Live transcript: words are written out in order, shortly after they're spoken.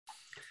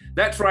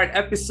That's right,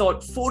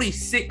 episode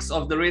 46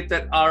 of the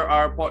Rated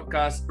RR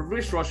podcast.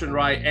 Rish, Roshan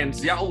Rai and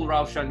Ziaul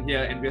Raushan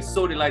here, and we're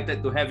so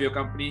delighted to have your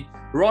company.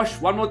 Rosh,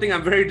 one more thing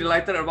I'm very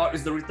delighted about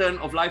is the return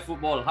of live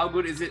football. How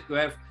good is it to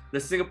have the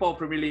Singapore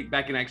Premier League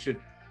back in action?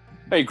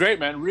 Hey, great,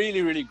 man.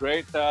 Really, really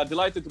great.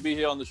 Delighted to be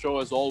here on the show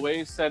as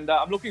always. And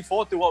I'm looking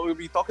forward to what we'll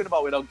be talking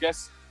about with our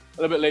guests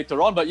a little bit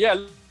later on. But yeah,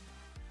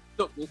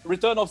 look,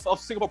 return of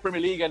Singapore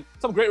Premier League and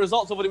some great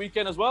results over the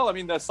weekend as well. I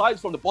mean, the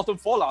sides from the bottom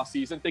four last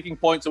season taking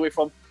points away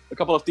from a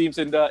couple of teams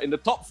in the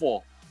top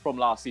four from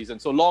last season.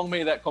 So long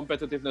may that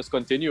competitiveness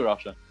continue,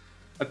 Roshan.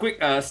 A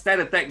quick stat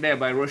attack there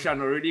by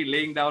Roshan, already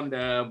laying down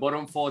the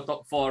bottom four,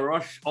 top four.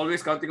 Rosh,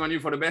 always counting on you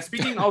for the best.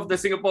 Speaking of the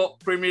Singapore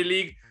Premier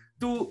League,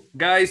 two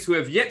guys who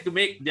have yet to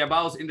make their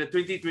bows in the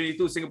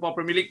 2022 Singapore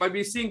Premier League, but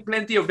we're seeing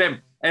plenty of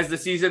them as the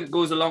season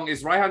goes along,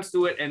 is Ryhan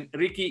Stewart and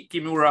Riki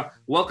Kimura.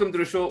 Welcome to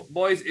the show.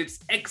 Boys, it's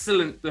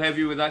excellent to have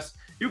you with us.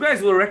 You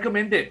guys were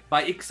recommended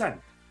by Ikhsan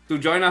to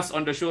join us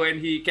on the show, and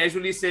he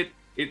casually said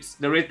it's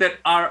the Rated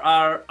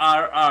RRRR.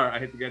 I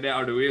had to get that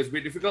out of the way. It was a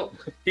bit difficult.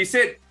 He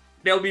said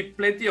there'll be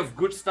plenty of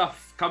good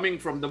stuff coming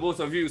from the both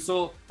of you.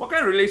 So what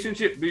kind of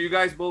relationship do you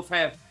guys both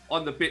have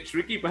on the pitch?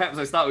 Riki, perhaps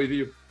I start with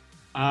you.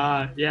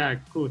 Yeah,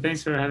 cool.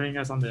 Thanks for having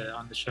us on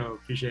the show.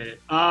 Appreciate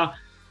it.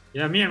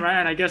 Yeah, me and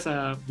Ryan, I guess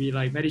we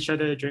met each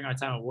other during our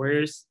time at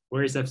Warriors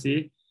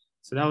FC.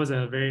 So that was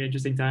a very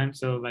interesting time.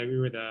 So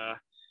we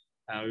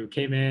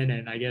came in,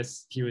 and I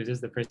guess he was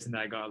just the person that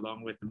I got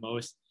along with the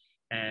most.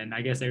 And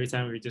I guess every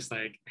time we just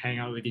hang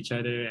out with each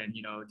other and do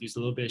a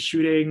little bit of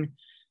shooting,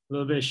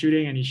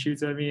 and he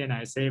shoots at me and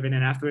I save. And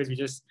then afterwards we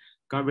just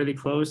got really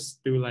close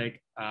through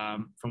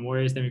from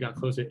Warriors. Then we got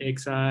close with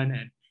Ikhsan,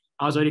 and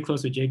I was already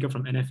close with Jacob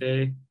from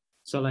NFA.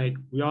 So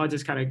we all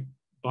just kind of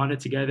bonded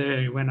together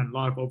and we went on a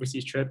lot of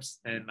overseas trips.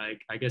 And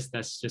I guess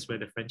that's just where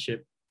the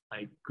friendship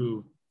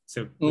grew.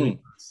 So really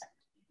close.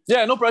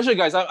 Yeah, no pressure,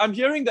 guys. I'm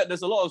hearing that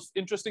there's a lot of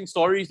interesting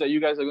stories that you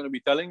guys are going to be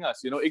telling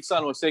us.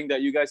 Ikhsan was saying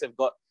that you guys have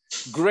got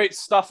great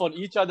stuff on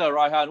each other,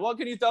 Ryhan. What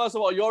can you tell us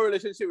about your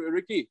relationship with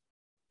Riki?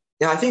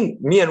 Yeah, I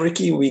think me and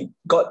Riki, we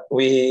are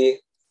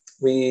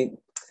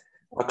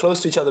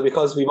close to each other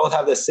because we both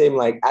have the same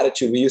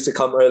attitude. We used to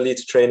come early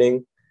to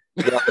training,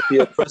 get out the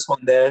field, first one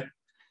there.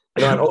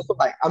 And also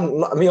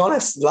I'll be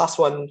honest, last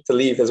one to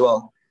leave as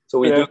well. So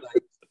we do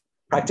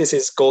practice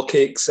his goal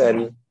kicks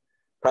and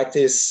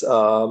practice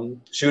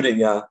shooting.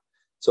 Yeah.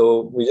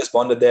 So we just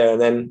bonded there, and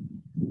then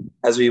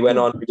as we went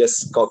on, we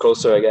just got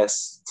closer, I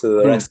guess, to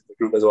the rest of the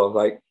group as well,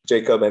 like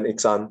Jacob and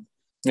Ikhsan.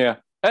 Yeah.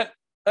 And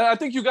I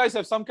think you guys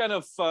have some kind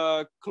of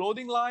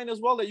clothing line as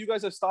well that you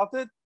guys have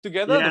started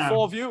together, the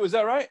four of you. Is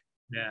that right?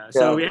 Yeah.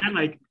 So we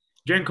had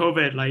during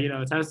COVID,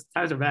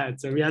 times are bad.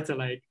 So we had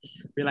to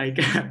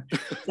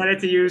started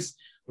to use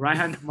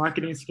Ryhan's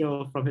marketing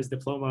skill from his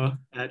diploma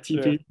at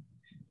TP.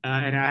 Yeah.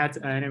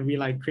 And then we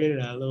created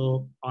a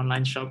little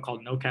online shop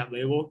called No Cap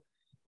Label.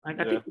 I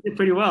think we did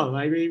pretty well.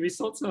 We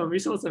sold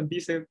some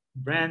decent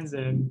brands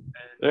and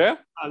a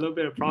little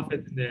bit of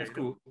profit in there. That's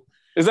cool.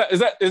 Is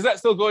that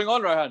still going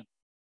on, Ryhan?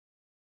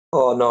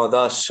 Oh no,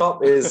 the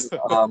shop is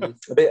a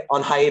bit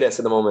on hiatus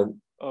at the moment.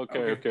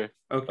 Okay. Hey,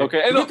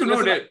 Good to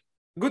know that.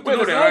 Good to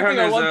know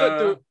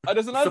that.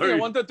 There's another thing I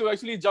wanted to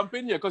actually jump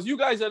in here, because you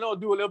guys do a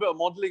little bit of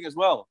modeling as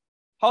well.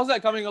 How's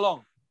that coming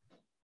along?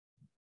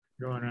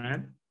 Go on,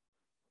 Ryan.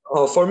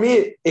 Oh, for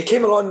me, it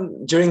came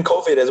along during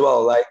COVID as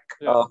well.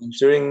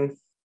 During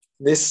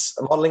this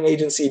modeling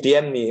agency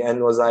DM'd me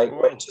and was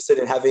we're interested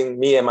in having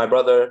me and my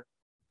brother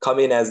come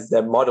in as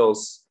their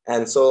models.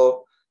 And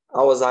so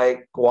I was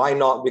like, why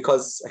not?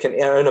 Because I can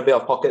earn a bit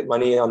of pocket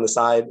money on the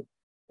side.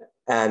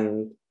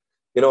 And,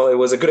 it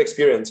was a good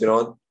experience,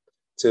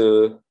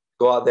 to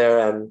go out there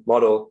and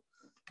model.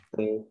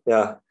 And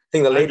I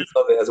think the ladies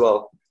love it as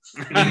well.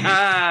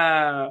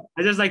 I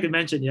just like to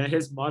mention,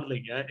 his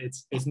modeling,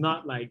 it's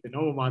not like the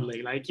normal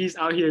modeling. He's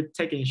out here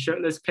taking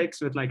shirtless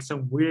pics with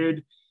some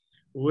weird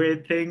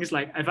things.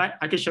 If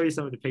I can show you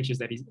some of the pictures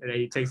that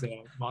he takes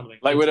modeling,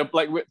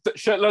 with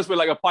shirtless with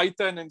a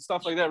python and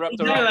stuff like that wrapped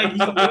around.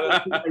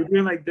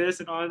 Doing this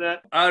and all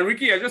that.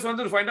 Riki, I just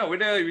wanted to find out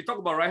whether we talk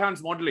about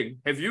Ryhan's modeling.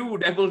 Have you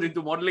dabbled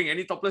into modeling?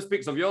 Any topless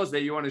pics of yours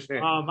that you want to share?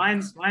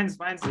 Mine's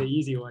the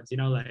easy ones.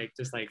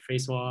 Just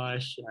face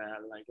wash.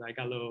 I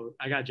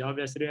got a job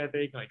yesterday. I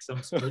think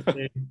some sport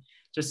thing.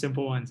 Just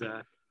simple ones.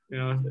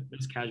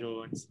 Just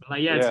casual ones.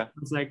 But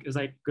it's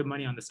good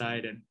money on the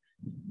side and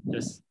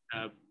just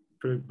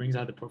brings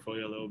out the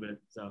portfolio a little bit.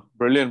 So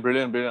brilliant.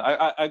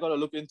 I gotta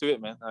look into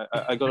it, man.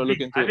 I gotta look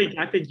into it.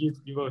 I think you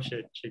both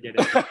should get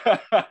it.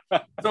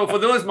 So for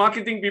those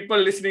marketing people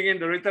listening in,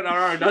 the Rated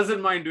RR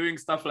doesn't mind doing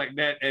stuff like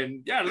that.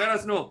 And let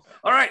us know.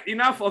 All right,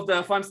 enough of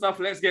the fun stuff.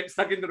 Let's get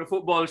stuck into the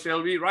football,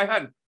 shall we?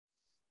 Ryhan,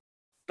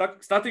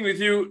 starting with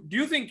you, do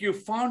you think you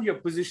found your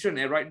position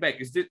at right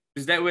back? Is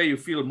that where you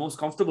feel most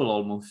comfortable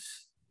almost?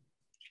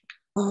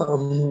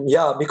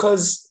 Yeah,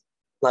 because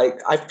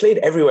I've played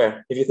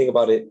everywhere, if you think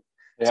about it.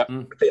 Yeah.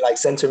 I played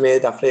centre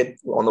mid, I played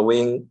on the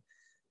wing,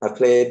 I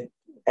played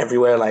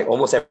everywhere,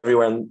 almost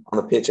everywhere on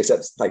the pitch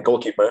except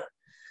goalkeeper.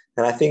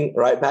 And I think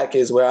right back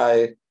is where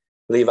I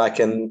believe I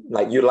can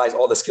like utilize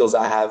all the skills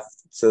I have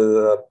to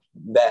the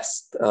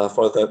best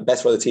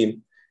for the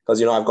team.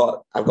 Because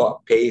I've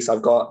got pace,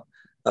 I've got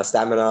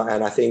stamina,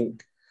 and I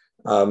think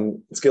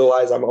skill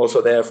wise I'm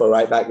also there for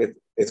right back.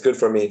 It's good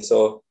for me.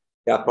 So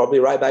yeah, probably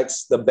right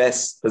back's the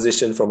best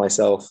position for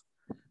myself.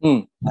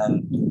 And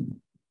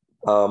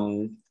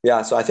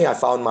so I think I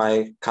found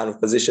my kind of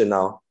position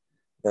now.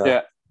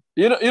 Yeah.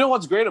 You know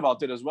what's great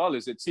about it as well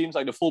is it seems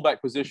like the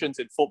fullback positions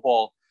in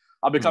football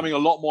are becoming a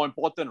lot more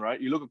important,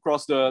 right? You look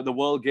across the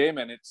world game,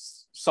 and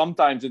it's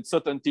sometimes in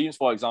certain teams,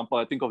 for example,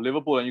 I think of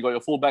Liverpool, and you got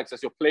your fullbacks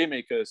as your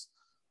playmakers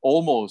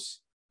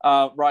almost.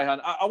 Ryhan,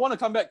 I want to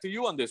come back to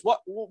you on this.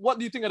 What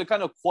do you think are the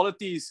kind of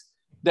qualities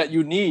that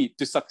you need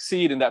to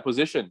succeed in that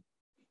position?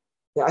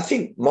 Yeah, I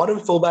think modern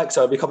fullbacks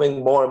are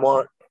becoming more and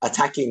more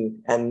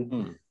attacking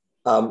and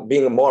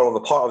being more of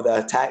a part of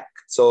the attack.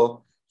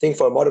 So I think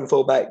for a modern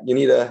fullback, you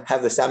need to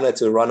have the stamina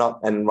to run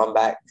up and run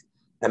back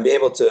and be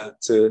able to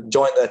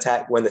join the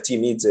attack when the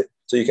team needs it,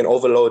 so you can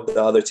overload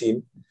the other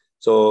team.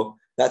 So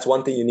that's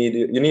one thing you need.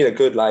 You need a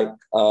good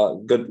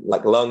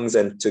lungs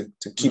and to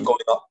keep going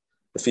up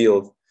the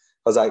field.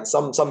 Because like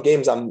some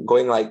games I'm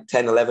going like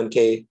 10,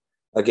 11K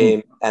a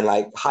game and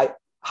like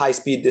high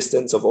speed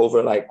distance of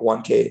over like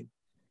 1K.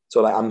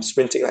 So like I'm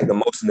sprinting like the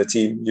most in the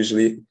team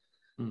usually.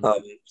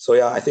 So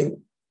yeah, I think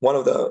one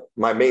of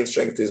my main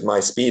strength is my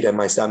speed and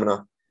my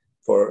stamina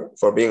for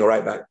being a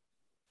right back.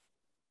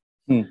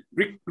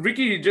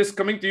 Riki, just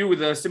coming to you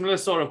with a similar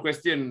sort of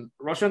question.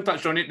 Roshan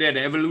touched on it there,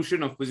 the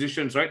evolution of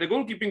positions, right? The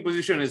goalkeeping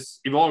position has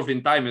evolved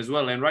in time as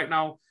well. And right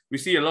now we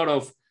see a lot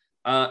of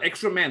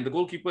extra man. The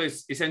goalkeeper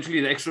is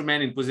essentially the extra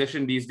man in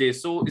possession these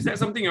days. So is that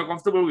something you're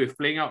comfortable with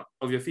playing out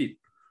of your feet?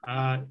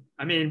 I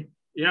mean,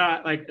 you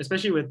know, like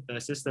especially with the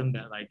system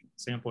that like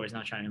Singapore is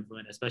now trying to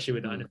implement, especially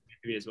with the under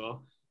 23 as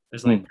well.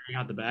 There's like playing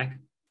out the back,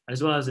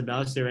 as well as in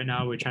Balestier right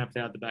now, we're trying to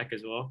play out the back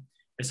as well.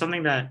 It's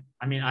something that,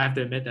 I mean, I have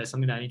to admit that's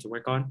something that I need to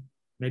work on.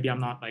 Maybe I'm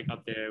not like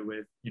up there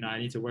with, you know, I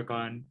need to work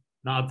on,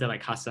 not up there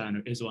like Hassan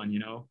or Izwan, you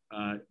know,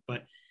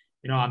 but,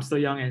 you know, I'm still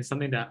young and it's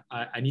something that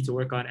I need to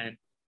work on. And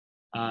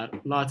a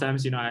lot of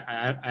times, you know,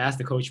 I ask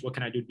the coach, what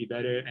can I do to be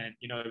better? And,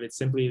 you know, if it's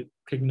simply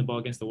kicking the ball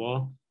against the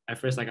wall, at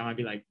first, like I might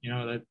be like, you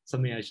know, that's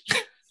something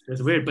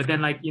that's weird. But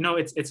then like, you know,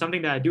 it's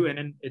something that I do and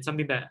then it's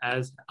something that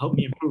has helped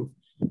me improve.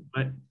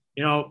 But,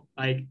 you know,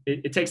 like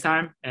it takes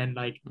time and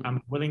like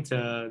I'm willing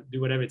to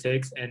do whatever it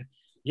takes. And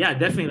yeah,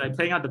 definitely like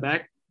playing out the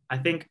back, I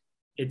think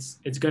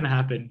it's gonna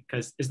happen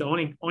because it's the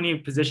only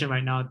position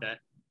right now that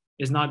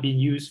is not being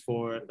used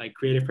for like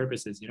creative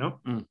purposes, you know.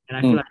 And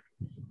I feel like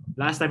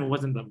last time it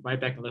wasn't the right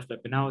back and left back,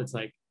 but now it's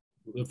like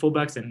the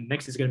fullbacks and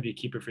next is gonna be a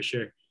keeper for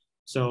sure.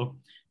 So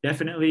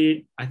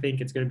definitely, I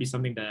think it's gonna be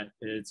something that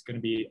it's gonna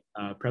be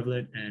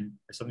prevalent and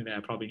it's something that I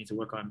probably need to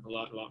work on a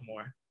lot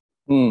more.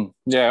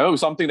 Yeah, it was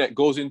something that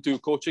goes into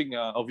coaching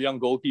of young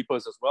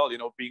goalkeepers as well. You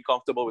know, being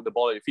comfortable with the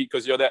ball at your feet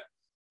because you're that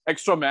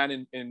extra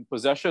man in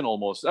possession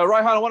almost.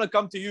 Ryhan, I want to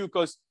come to you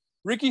because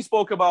Riki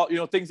spoke about, you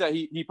know, things that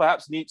he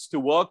perhaps needs to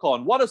work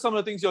on. What are some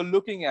of the things you're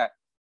looking at,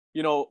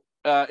 you know,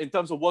 in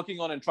terms of working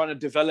on and trying to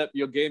develop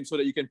your game so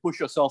that you can push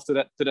yourself to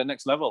that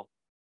next level?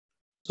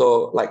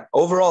 So like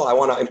overall, I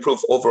want to improve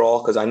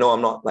overall because I know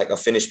I'm not like a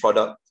finished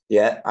product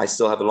yet. I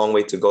still have a long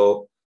way to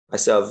go. I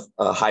still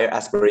have higher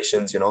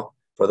aspirations, you know,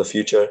 for the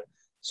future.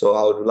 So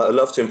I would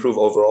love to improve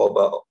overall,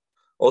 but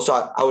also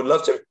I would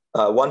love to.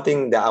 One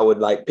thing that I would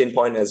like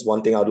pinpoint as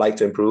one thing I would like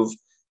to improve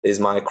is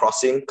my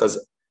crossing because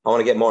I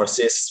want to get more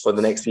assists for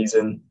the next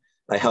season.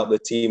 I help the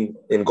team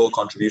in goal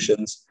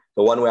contributions.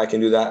 The one way I can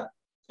do that,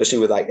 especially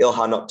with like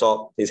Ilhan up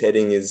top, his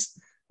heading is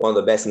one of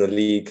the best in the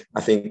league.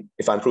 I think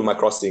if I improve my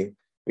crossing,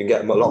 we can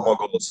get a lot more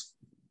goals.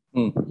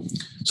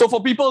 So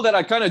for people that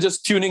are kind of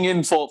just tuning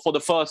in for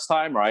the first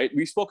time, right?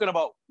 We've spoken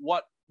about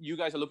what you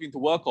guys are looking to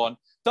work on.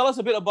 Tell us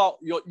a bit about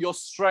your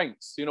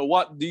strengths. You know,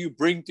 what do you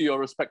bring to your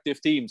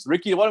respective teams?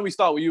 Riki, why don't we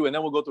start with you and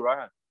then we'll go to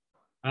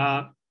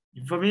Ryhan.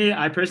 For me,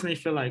 I personally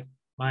feel like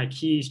my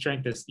key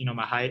strength is, you know,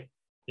 my height.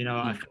 You know,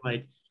 I feel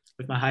like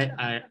with my height,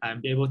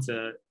 I'm able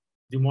to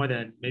do more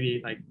than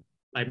maybe like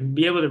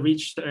be able to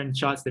reach certain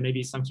shots that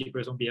maybe some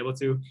keepers won't be able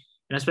to.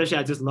 And especially,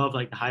 I just love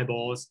like the high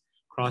balls,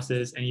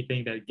 crosses,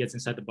 anything that gets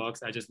inside the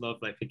box. I just love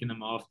like picking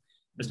them off,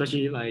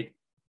 especially like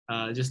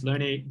just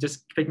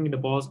picking the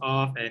balls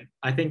off. And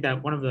I think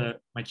that one of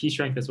my key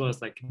strength as well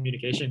is like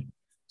communication.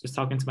 Just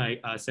talking to my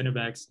center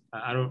backs.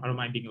 I don't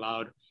mind being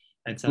loud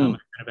and telling my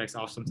center backs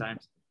off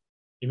sometimes.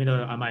 Even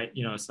though I might,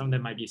 you know, some of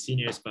them might be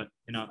seniors, but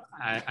you know,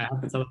 I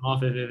have to tell them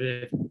off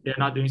if they're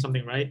not doing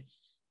something right.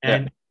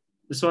 And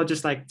so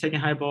just like taking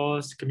high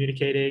balls,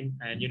 communicating,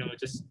 and you know,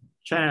 just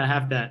trying to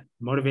have that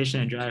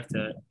motivation and drive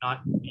to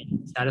not be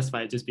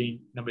satisfied just being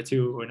number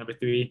 2 or number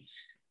 3,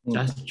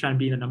 just trying to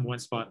be in the number 1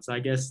 spot. So I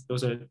guess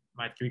those are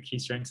my 3 key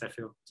strengths. I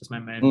feel just my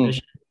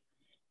ambition,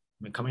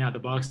 coming out the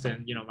box,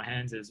 and you know, my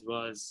hands as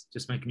well as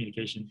just my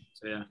communication.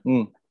 So yeah.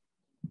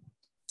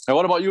 And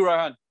what about you,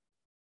 Ryhan?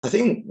 I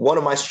think one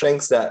of my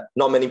strengths that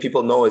not many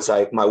people know is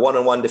like my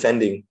one-on-one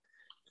defending,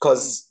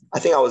 because I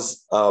think I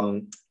was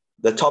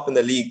the top in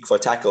the league for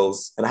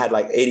tackles and I had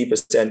like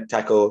 80%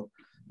 tackle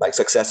like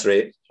success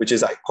rate, which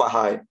is like quite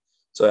high.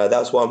 So yeah,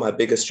 that's one of my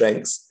biggest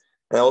strengths.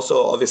 And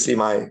also obviously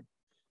my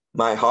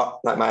heart,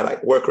 like my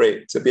like work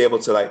rate to be able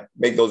to like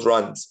make those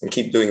runs and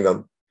keep doing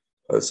them.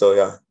 So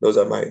yeah, those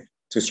are my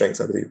two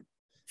strengths, I believe.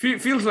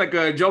 Feels like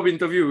a job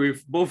interview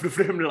with both of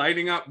them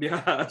lining up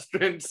their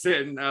strengths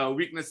and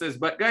weaknesses.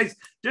 But guys,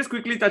 just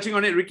quickly touching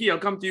on it, Riki, I'll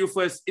come to you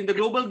first. In the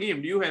global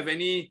game, do you have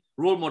any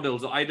role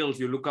models or idols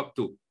you look up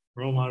to?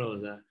 Role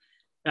models.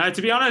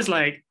 To be honest,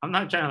 like I'm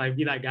not trying to like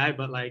be that guy,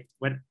 but like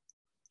when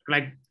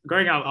like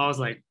growing up, I was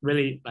like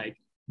really like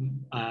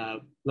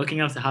looking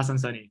up to Hassan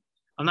Sunny.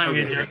 I'm not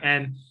even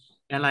joking.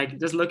 And like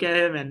just look at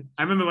him. And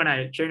I remember when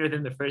I trained with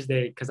him the first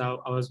day because I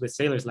was with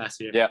Sailors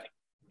last year. Yeah.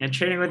 And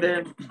training with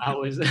him, I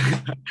was it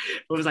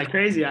was like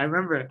crazy. I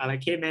remember I like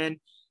came in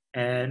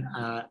and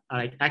I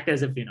like acted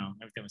as if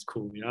everything was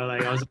cool.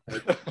 Like I was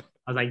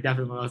like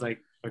definitely I was like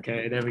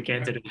okay. And then we get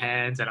into the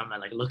hands and I'm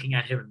like looking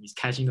at him and he's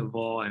catching the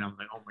ball and I'm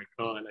like oh my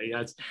god, like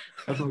that's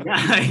my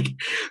guy.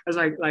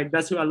 Like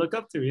that's who I look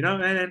up to,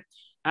 And then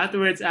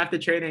afterwards, after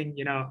training,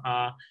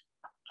 I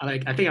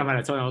think I might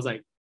have told him I was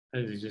like.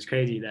 It was just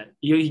crazy that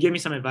he gave me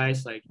some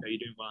advice, like, are you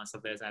doing well and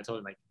stuff like that. And I told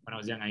him, like, when I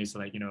was young, I used to,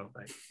 like,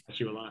 like, watch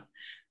you a lot.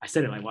 I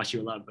said it, like, watch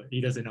you a lot, but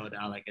he doesn't know that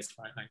I, like, it's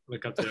fine, like,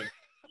 look up to him.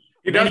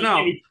 He does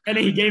now. And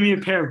then he gave me a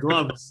pair of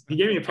gloves. Then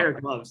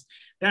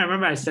I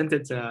remember I sent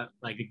it to,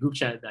 like, a group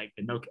chat, like,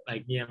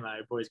 me and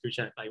my boys group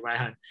chat, like,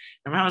 Ryhan.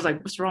 And I was like,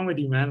 what's wrong with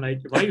you, man? Like,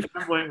 why are you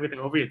fanboying with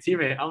over your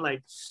teammate? I'm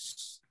like,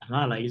 I'm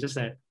not, like, it's just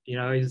that,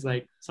 he's,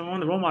 like,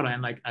 someone the role model.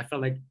 And, like, I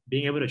felt like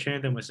being able to train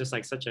with him was just,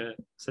 like, such a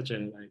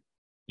like,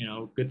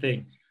 good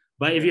thing.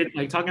 But if you're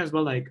like talking as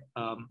well, like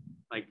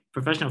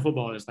professional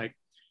footballers, like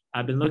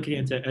I've been looking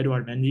into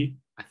Edouard Mendy.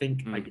 I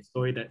think like the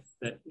story that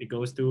it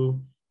goes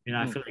through,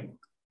 I feel like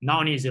not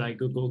only is he like a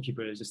good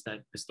goalkeeper, it's just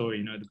that the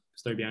story, the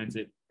story behind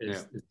it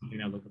is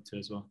something I look up to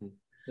as well.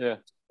 Yeah,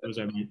 those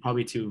are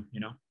probably two,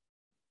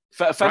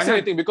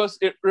 Fascinating because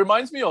it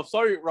reminds me of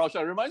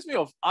Raushan, it reminds me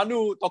of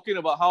Anu talking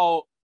about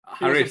how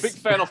he was a big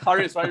fan of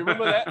Haris, right?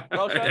 Remember that,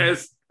 Raushan?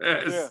 Yes.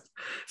 Yeah.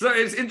 So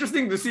it's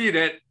interesting to see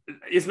that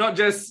it's not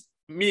just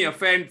me, a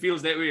fan,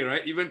 feels that way,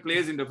 right? Even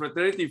players in the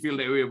fraternity feel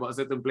that way about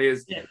certain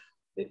players. Yeah.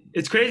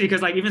 It's crazy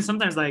because like even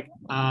sometimes like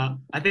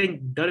I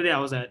think the other day I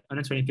was at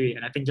under-23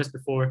 and I think just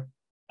before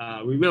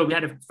we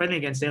had a friendly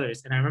against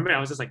Sailors and I remember I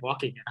was just like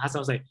walking and Hassan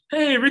was like,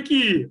 hey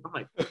Riki, I'm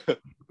like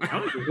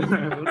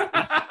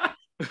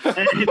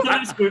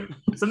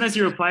and sometimes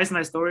he replies to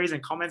my stories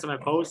and comments on my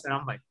posts and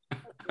I'm like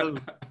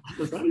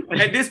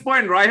at this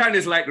point Ryhan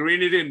is like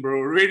rein it in, bro,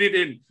 rein it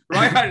in.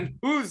 Ryhan,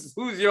 who's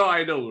your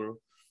idol, bro?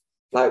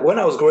 Like when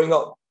I was growing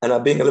up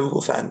and being a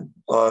Liverpool fan,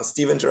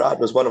 Steven Gerrard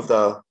was one of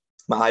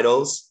my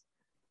idols.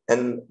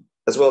 And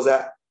as well as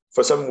that,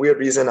 for some weird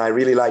reason, I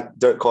really liked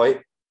Dirk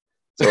Kuyt.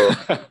 So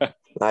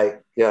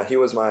he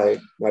was my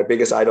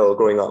biggest idol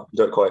growing up,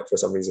 Dirk Kuyt, for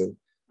some reason.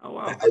 Oh,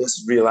 wow. I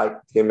just really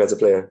liked him as a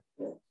player.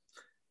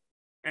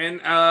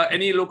 And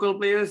any local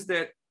players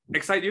that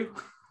excite you?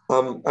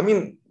 I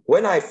mean,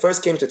 when I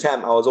first came to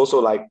TAM, I was also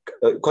like,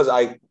 because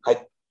I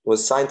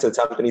was signed to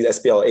Tampines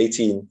SPL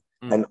 18,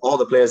 and all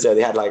the players there,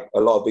 they had like a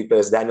lot of big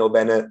players, Daniel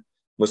Bennett,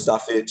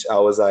 Mustafic. I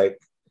was like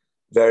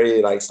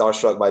very like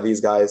starstruck by these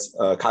guys.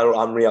 Khairul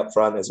Amri up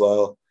front as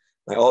well.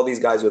 Like all these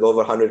guys with over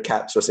 100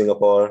 caps for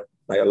Singapore,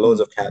 like loads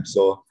of caps.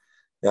 So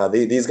yeah,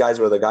 these guys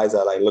were the guys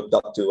I like looked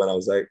up to when I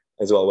was like,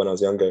 as well when I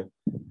was younger.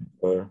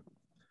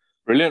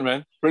 Brilliant,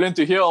 man. Brilliant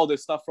to hear all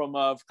this stuff from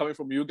coming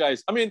from you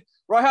guys. I mean,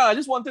 Ryhan, I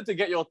just wanted to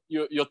get your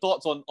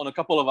thoughts on a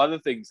couple of other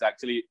things,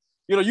 actually.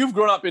 You've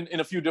grown up in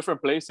a few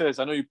different places.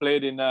 I know you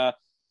played in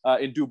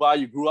Dubai.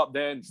 You grew up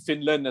there in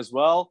Finland as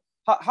well.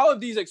 How have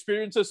these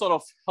experiences sort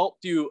of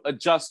helped you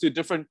adjust to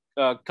different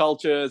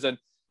cultures and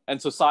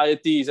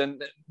societies?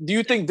 And do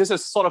you think this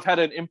has sort of had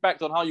an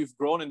impact on how you've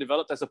grown and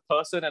developed as a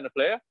person and a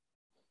player?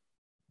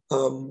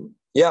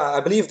 Yeah, I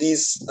believe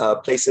these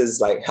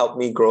places like helped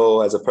me grow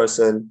as a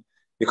person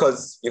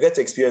because you get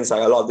to experience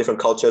like a lot of different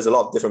cultures, a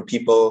lot of different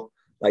people,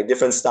 like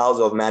different styles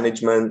of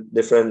management,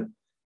 different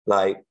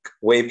like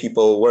way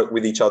people work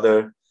with each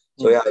other.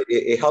 So yeah,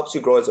 it helps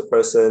you grow as a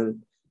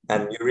person,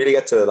 and you really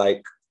get to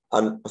like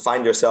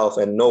find yourself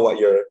and know what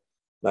you're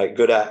like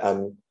good at.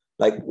 And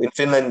like in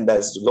Finland,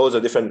 there's loads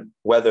of different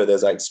weather.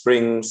 There's like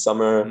spring,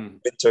 summer,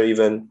 winter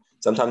even.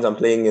 Sometimes I'm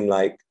playing in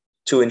like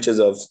 2 inches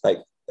of like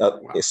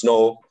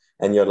snow,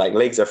 and your like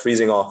legs are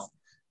freezing off,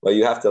 but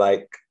you have to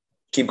like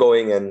keep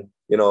going and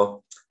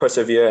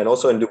persevere. And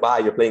also in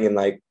Dubai, you're playing in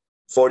like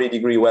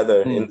 40-degree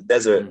weather in the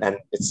desert, and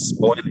it's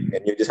boiling,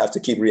 and you just have to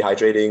keep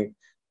rehydrating.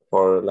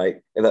 Or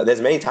like,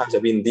 there's many times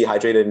I've been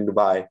dehydrated in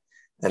Dubai,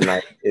 and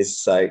like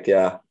it's like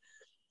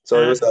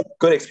so it was a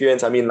good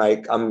experience. I mean,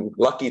 like I'm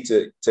lucky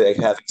to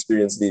have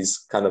experienced these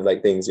kind of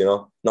like things.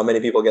 Not many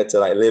people get to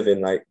like live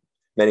in like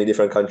many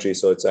different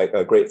countries, so it's like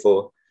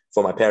grateful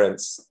for my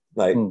parents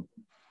like to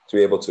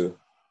be able to.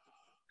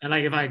 And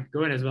like if I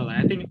go in as well,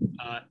 I think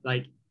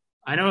like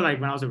I know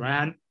like when I was with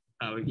Ryhan,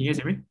 can you guys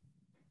hear me?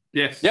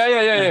 Yes.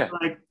 Yeah.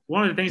 Like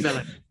one of the things that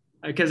like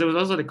because it was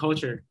also the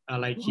culture.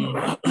 Like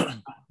I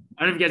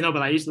don't know if you guys know,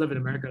 but I used to live in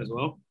America as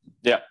well.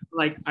 Yeah.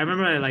 Like I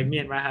remember, like me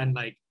and Ryhan,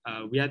 like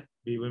when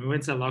we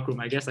went to the locker room,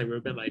 I guess like we were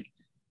a bit like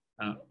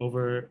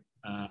over.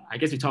 I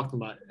guess we talked a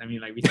lot. I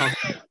mean, like we talked.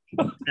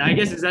 And I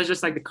guess that's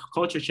just like the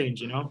culture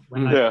change, you know.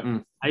 When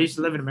like I used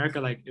to live in America,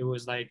 like it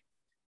was like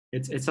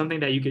it's something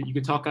that you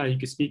could talk out, you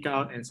could speak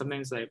out, and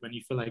sometimes like when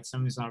you feel like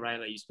something's not right,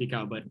 like you speak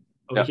out. But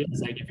over here,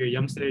 it's like if you're a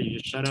youngster, you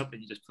just shut up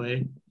and you just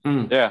play. I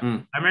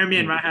remember me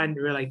and Ryhan,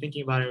 we were like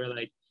thinking about it. We are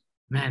like,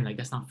 man, like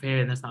that's not fair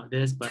and that's not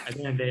this. But at the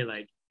end of the day,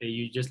 like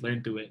you just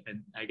learn through it,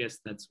 and I guess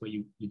that's what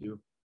you do.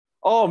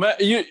 Oh man,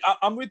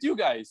 I'm with you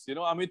guys. You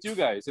know, I'm with you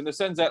guys in the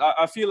sense that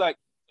I feel like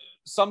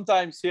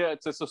sometimes here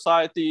it's a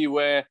society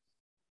where,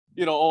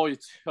 you know,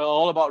 it's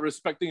all about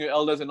respecting your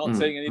elders and not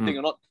saying anything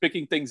or not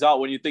picking things out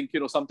when you think, you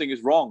know, something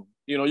is wrong.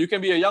 You know, you can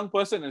be a young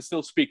person and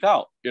still speak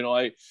out. You know,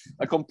 I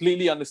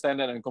completely understand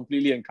that and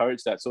completely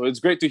encourage that. So it's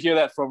great to hear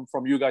that from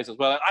you guys as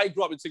well. And I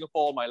grew up in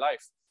Singapore all my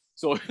life.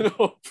 So, you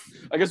know,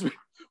 I guess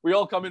we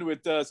all come in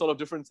with sort of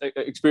different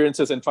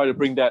experiences and try to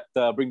bring that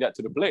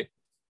to the play.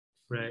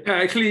 Right. Yeah,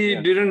 I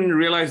actually didn't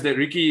realize that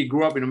Riki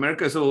grew up in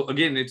America. So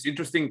again, it's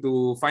interesting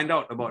to find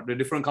out about the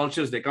different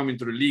cultures that come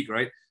into the league,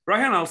 right?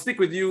 Ryhan, I'll stick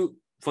with you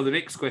for the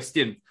next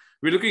question.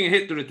 We're looking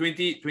ahead to the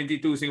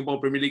 2022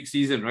 Singapore Premier League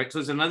season, right? So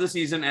it's another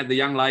season at the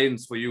Young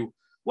Lions for you.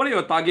 What are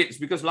your targets?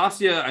 Because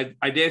last year,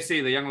 I dare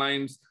say the Young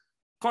Lions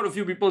caught a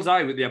few people's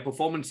eye with their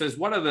performances.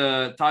 What are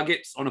the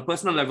targets on a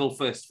personal level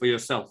first for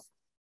yourself?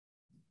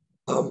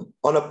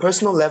 On a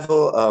personal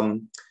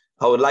level,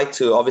 I would like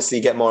to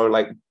obviously get more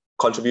like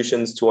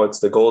contributions towards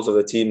the goals of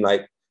the team,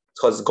 like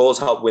because goals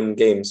help win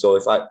games. So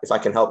if I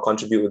can help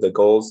contribute with the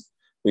goals,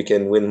 we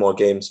can win more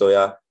games. So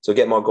yeah, so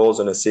get more goals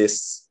and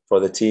assists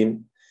for the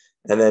team,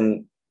 and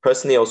then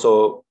personally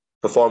also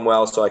perform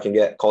well so I can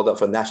get called up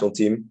for the national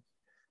team.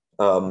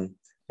 So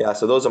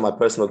those are my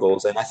personal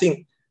goals, and I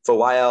think for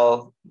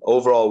YL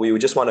overall we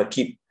would just want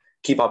to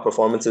keep our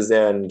performances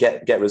there and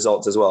get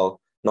results as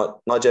well.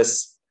 Not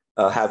just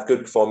have good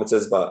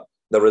performances, but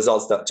the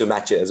results to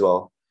match it as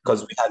well.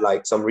 Because we had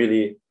like some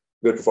really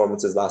good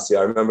performances last year.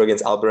 I remember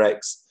against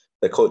Albirex,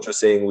 the coach was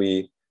saying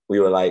we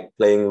were like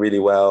playing really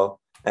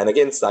well. And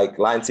against like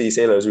Lion City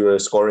Sailors, we were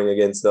scoring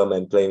against them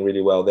and playing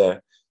really well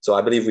there. So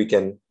I believe we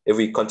can, if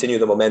we continue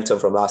the momentum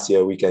from last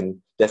year, we can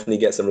definitely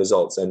get some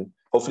results and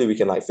hopefully we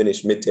can like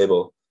finish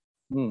mid-table.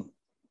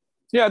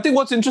 Yeah, I think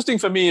what's interesting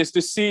for me is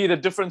to see the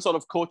different sort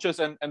of coaches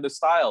and the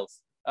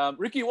styles.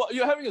 Riki,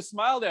 you're having a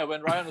smile there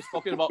when Ryhan was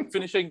talking about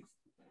finishing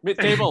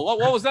mid-table.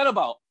 What was that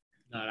about?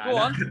 Go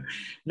on.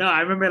 No,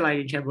 I remember like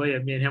in Cambodia,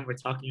 me and him were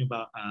talking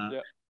about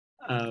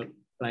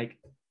like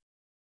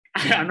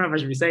I don't know if I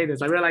should be saying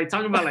this. Like we're like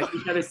talking about like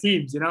each other's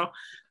teams, you know?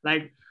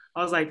 Like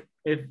I was like,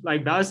 if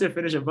like Ballister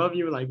finished above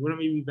you, like wouldn't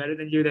we be better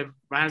than you? Then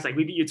Ryan's like,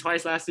 we beat you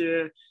twice last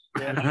year.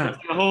 And like,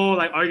 the whole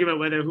like argument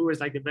whether who was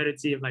like the better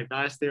team, like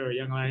Ballister or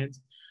Young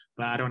Lions.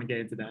 But I don't want to get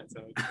into that.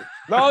 So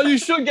no, you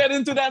should get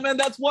into that, man.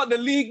 That's what the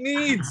league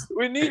needs.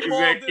 We need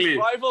more of this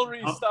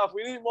rivalry stuff.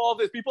 We need more of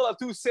this. People are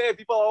too safe.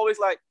 People are always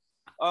like,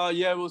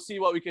 yeah, we'll see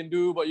what we can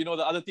do. But you know,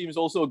 the other team is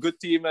also a good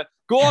team.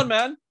 Go on,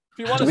 man. If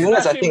you want to be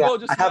honest, I think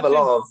I have a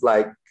lot of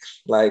like.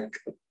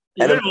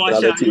 You better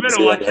watch out. You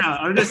better watch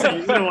out. I'm just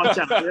saying. You better watch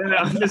out.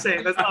 I'm just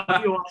saying. There's not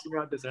people watching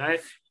about this, right?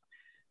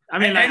 I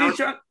mean, like,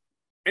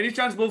 any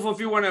chance both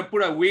of you want to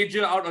put a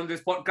wager out on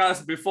this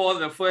podcast before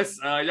the first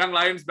Young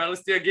Lions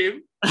Balestier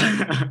game?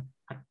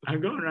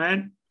 I'm going,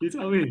 Ryan. You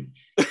tell me.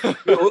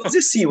 We'll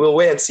just see. We'll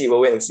wait and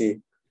see.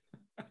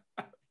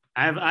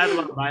 I have a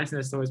lot of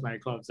biasness towards my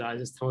club, so I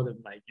just told him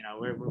like, you know,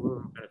 we're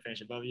gonna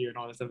finish above you and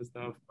all this other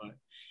stuff. But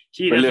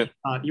he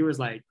was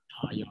like,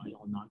 oh,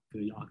 y'all not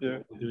good. Y'all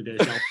do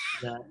this.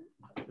 That.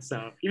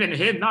 So even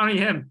him, not only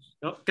him,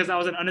 because I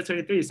was an under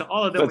 23, so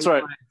all of them. That's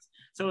right.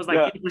 So it was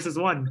like 8 versus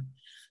 1.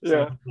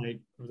 So like,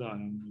 it was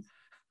on.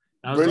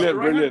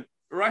 Brilliant.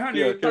 Ryhan,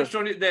 you touched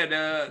on it there.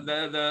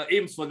 The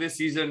aims for this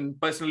season,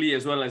 personally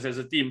as well as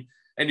a team.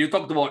 And you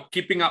talked about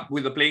keeping up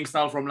with the playing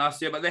style from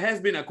last year, but there has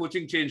been a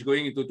coaching change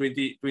going into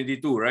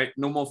 2022, right?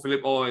 No more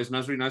Philip Orr as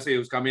Nasri Nasir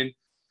who's come in.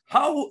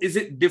 How is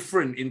it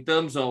different in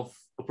terms of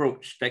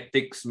approach,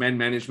 tactics, man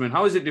management?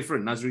 How is it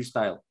different, Nasri's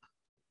style?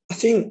 I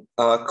think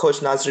Coach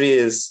Nasri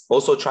is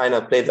also trying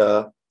to play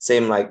the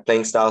same like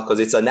playing style because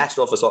it's a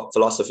national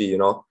philosophy, you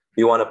know.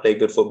 We want to play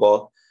good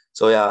football.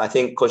 So yeah, I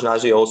think Coach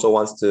Nasri also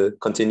wants to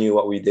continue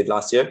what we did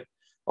last year.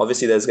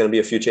 Obviously, there's going to be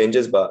a few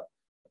changes, but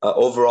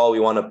overall, we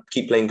want to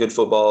keep playing good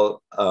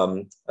football,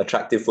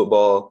 attractive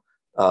football,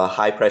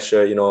 high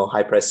pressure, you know,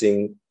 high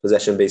pressing,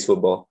 possession-based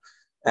football.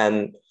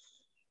 And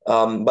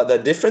but the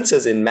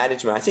differences in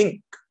management, I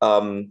think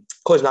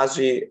Coach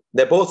Nasri,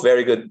 they're both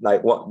very good.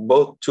 Like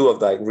both two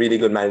of like really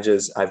good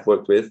managers I've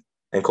worked with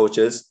and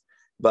coaches.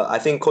 But I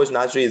think Coach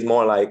Nasri is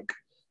more like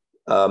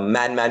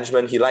man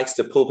management. He likes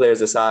to pull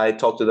players aside,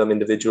 talk to them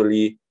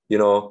individually, you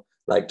know,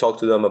 like talk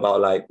to them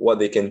about like what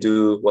they can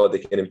do, what they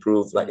can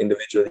improve, like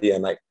individually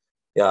and like.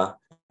 Yeah.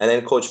 And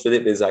then Coach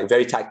Philip is like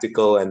very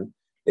tactical and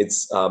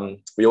it's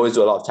we always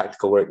do a lot of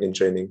tactical work in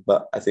training.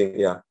 But I think,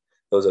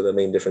 those are the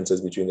main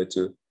differences between the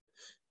two.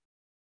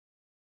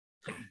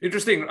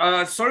 Interesting.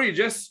 Sorry,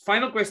 just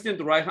final question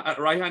to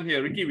Ryhan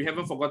here. Riki, we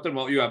haven't forgotten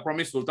about you. I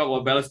promise we'll talk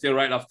about Balestier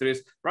right after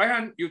this.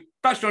 Ryhan, you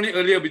touched on it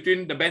earlier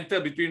between the banter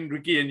between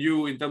Riki and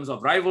you in terms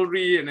of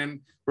rivalry, and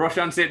then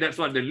Roshan said that's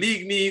what the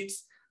league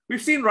needs.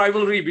 We've seen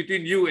rivalry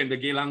between you and the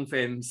Geylang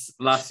fans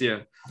last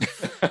year.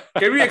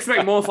 Can we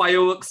expect more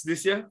fireworks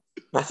this year?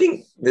 I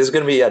think there's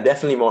going to be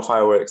definitely more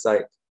fireworks.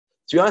 Like,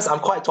 to be honest, I'm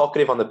quite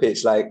talkative on the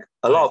pitch. Like,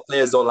 a lot of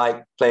players don't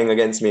like playing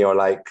against me or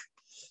like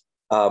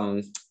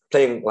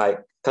playing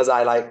like, because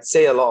I like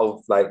say a lot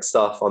of like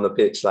stuff on the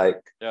pitch,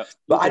 like,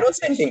 but I don't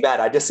say anything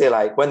bad. I just say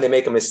like, when they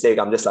make a mistake,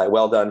 I'm just like,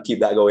 well done, keep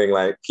that going,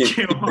 like keep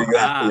doing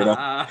that, you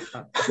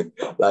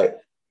know, like,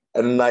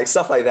 and like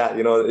stuff like that,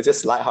 you know, it's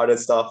just lighthearted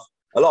stuff.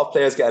 A lot of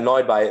players get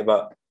annoyed by it,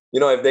 but you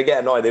know, if they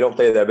get annoyed, they don't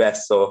play their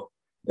best, so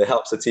it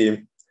helps the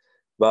team.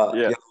 But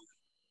you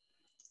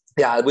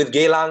know, with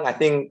Geylang, I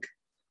think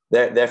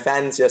their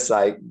fans just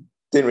like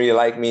didn't really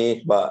like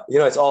me, but you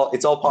know, it's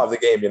all part of the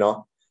game, you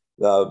know,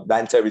 the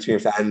banter between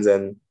fans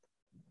and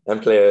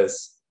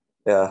players.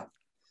 Yeah.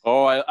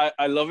 Oh,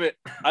 I love it.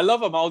 I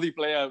love a Maldi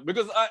player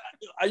because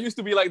I used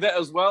to be like that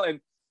as well. And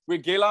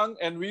with Geylang,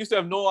 and we used to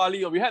have No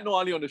Ali, or we had No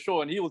Ali on the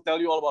show, and he will tell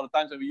you all about the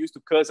times when we used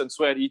to curse and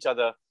swear at each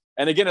other.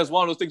 And again, it's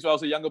one of those things where I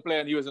was a younger player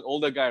and he was an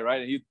older guy, right?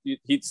 And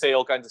he'd say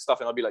all kinds of stuff,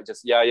 and I'll be like,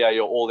 just yeah,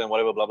 you're old and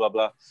whatever, blah blah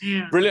blah.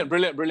 Yeah.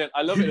 Brilliant.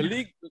 I love it.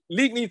 The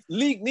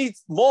league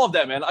needs more of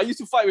that, man. I used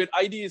to fight with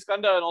ID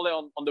Iskandar and all that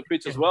on the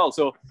pitch as well.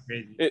 So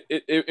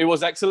it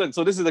was excellent.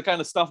 So this is the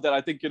kind of stuff that I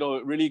think, you know,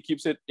 really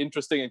keeps it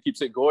interesting and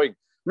keeps it going.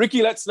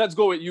 Riki, let's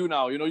go with you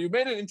now. You know, you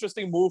made an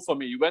interesting move for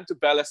me. You went to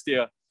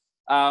Balestier.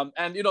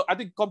 And, you know, I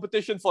think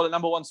competition for the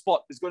number one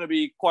spot is going to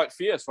be quite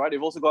fierce, right?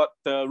 They've also got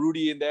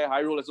Rudy in there.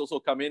 Hyrule has also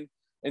come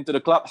into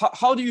the club.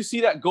 How do you see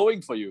that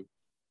going for you?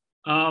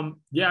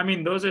 Yeah, I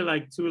mean, those are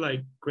like two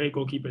like great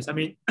goalkeepers. I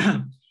mean,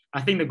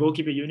 I think the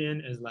goalkeeper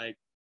union is like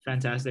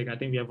fantastic. I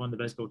think we have one of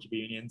the best goalkeeper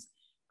unions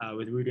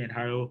with Rudy and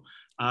Hyrule.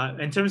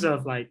 In terms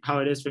of like how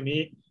it is for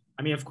me,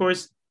 I mean, of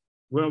course,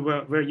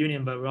 we're a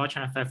union, but we're all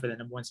trying to fight for the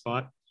number one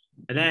spot.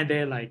 And then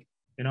they're like,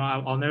 you know,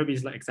 I'll never be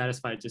like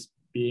satisfied just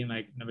being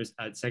like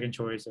second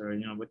choice or,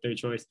 you know, with third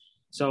choice.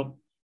 So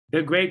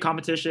they're great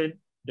competition.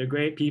 They're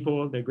great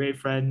people. They're great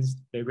friends.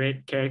 They're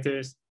great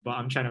characters. But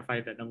I'm trying to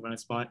fight that number one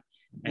spot,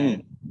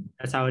 and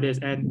that's how it is.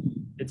 And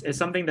it's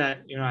something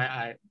that, you know,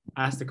 I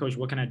asked the coach,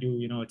 what can I do,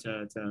 you know,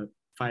 to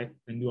fight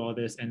and do all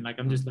this. And like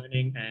I'm just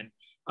learning. And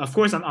of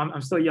course,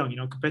 I'm still young, you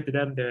know, compared to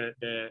them.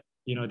 They're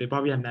you know, they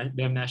probably have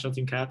national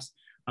team caps.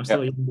 I'm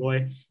still a young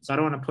boy, so I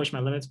don't want to push my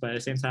limits. But at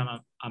the same time,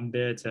 I'm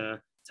there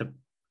to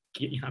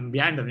I'm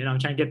behind them. You know, I'm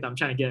trying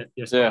to get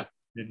their spot.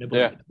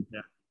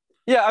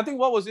 Yeah, I think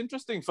what was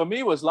interesting for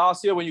me was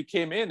last year when you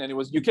came in, and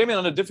you came in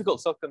under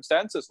difficult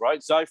circumstances, right?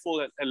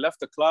 Zaiful had left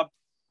the club,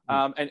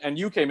 and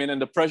you came in,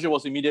 and the pressure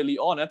was immediately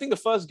on. I think the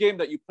first game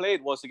that you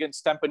played was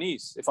against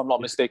Tampines, if I'm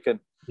not mistaken.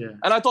 Yeah.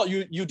 And I thought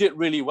you did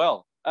really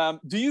well.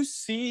 Do you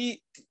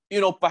see, you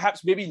know,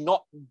 perhaps maybe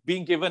not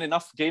being given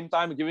enough game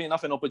time, giving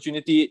enough an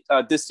opportunity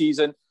this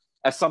season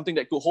as something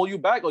that could hold you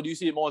back, or do you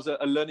see it more as a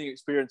learning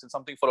experience and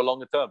something for the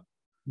longer term?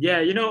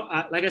 Yeah, you know,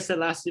 like I said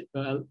last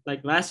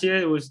year,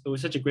 it was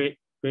such a great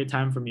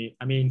time for me.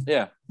 I mean,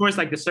 of course,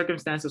 like the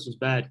circumstances was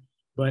bad,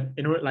 but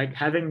in order, like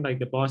having like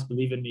the boss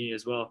believe in me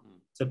as well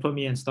to put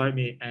me and start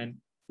me, and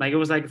like it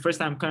was like the first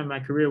time in my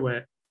career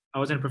where I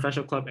was in a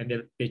professional club and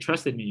they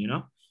trusted me, you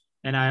know,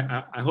 and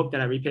I hope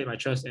that I repaid my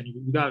trust. And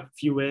we got a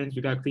few wins,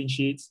 we got clean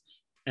sheets,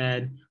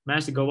 and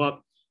managed to go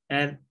up.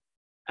 And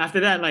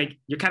after that, like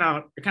you're kind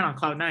of on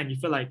cloud nine. You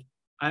feel like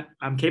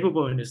I'm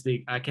capable in this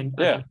league. I can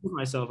prove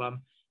myself.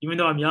 Even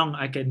though I'm young,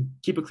 I can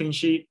keep a clean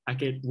sheet. I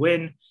could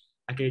win.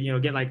 I could, you know,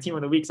 get like team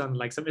of the weeks on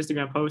like some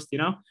Instagram post, you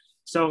know?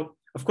 So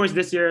of course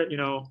this year, you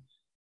know,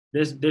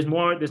 there's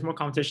more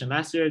competition.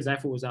 Last year,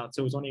 Zaiful was out.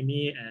 So it was only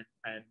me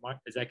and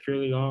Zach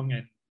Curley-Long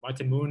and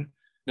Martin Moon.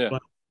 Yeah.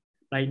 But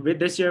like with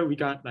this year, we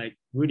got like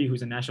Rudy,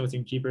 who's a national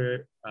team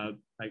keeper,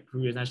 like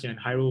previous national, and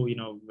Hyrule, you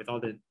know, with all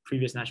the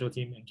previous national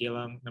team, and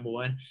Geylang, number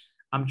one.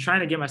 I'm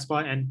trying to get my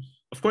spot. And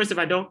of course, if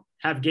I don't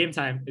have game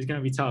time, it's going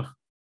to be tough.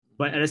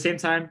 But at the same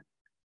time,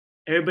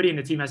 everybody in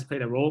the team has to play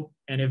their role.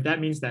 And if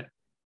that means that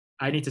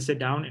I need to sit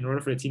down in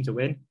order for the team to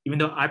win, even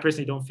though I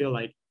personally don't feel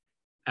like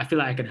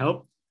I can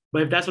help.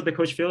 But if that's what the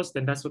coach feels,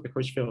 then that's what the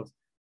coach feels.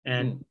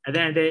 And at the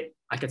end of the day,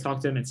 I can talk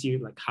to him and see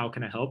like how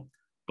can I help.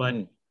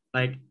 But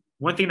like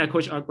one thing that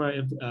Coach Akbar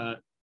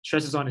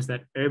stresses on is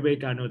that everybody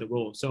gotta know the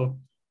role. So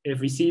if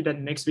we see that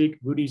next week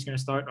Rudy's gonna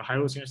start or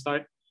Hyrule's gonna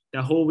start,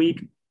 that whole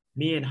week,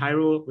 me and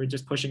Hyrule, we're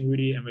just pushing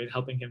Rudy and we're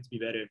helping him to be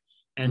better.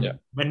 And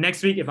when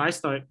next week, if I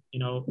start, you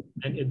know,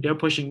 and they're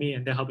pushing me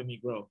and they're helping me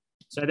grow.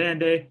 So at the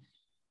end of the day,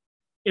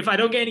 if I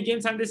don't get any game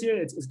time this year,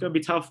 it's going to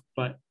be tough,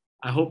 but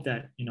I hope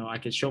that, you know, I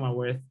can show my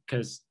worth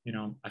because, you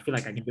know, I feel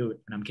like I can do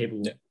it and I'm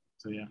capable. Yeah.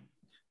 So, yeah.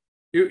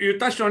 You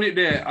touched on it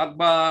there,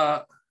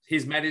 Akbar,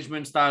 his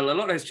management style. A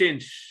lot has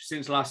changed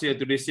since last year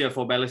to this year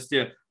for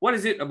Balestier. What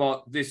is it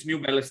about this new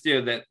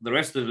Balestier that the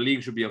rest of the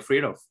league should be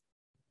afraid of?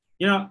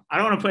 You know, I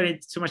don't want to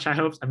put too much high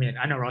hopes. I mean,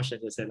 I know Roshan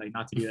just said like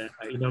not to do that.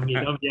 Like, don't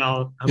be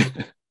all.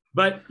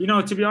 But you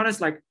know, to be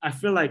honest, like I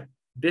feel like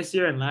this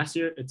year and last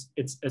year,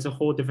 it's a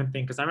whole different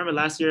thing. Because I remember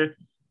last year,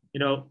 you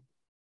know,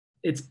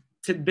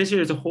 this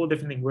year is a whole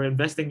different thing. We're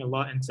investing a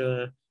lot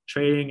into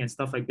training and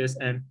stuff like this,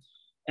 and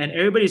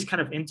everybody's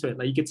kind of into it.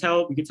 Like you could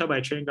tell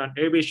by training ground,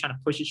 everybody's trying to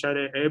push each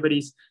other.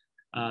 Everybody's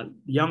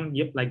young,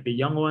 like the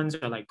young ones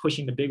are like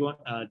pushing the big one,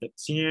 the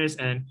seniors,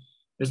 and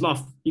there's a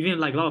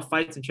lot of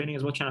fights and training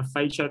as well, trying to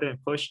fight each other and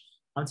push.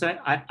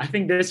 I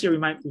think this year we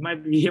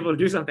might be able to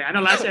do something. I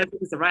know last year I think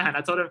it's the Ryhan.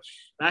 I told him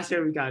last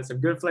year we got some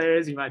good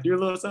players. We might do a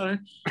little something.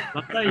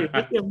 I'll tell you,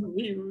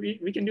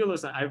 we can do a little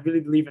something. I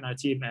really believe in our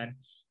team, and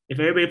if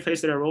everybody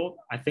plays to their role,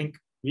 I think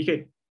we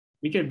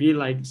could be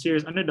like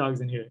serious underdogs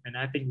in here, and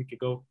I think we could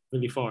go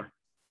really far.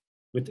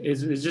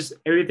 It's just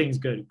everything's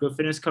good. Good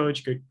fitness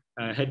coach, good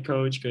head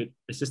coach, good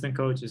assistant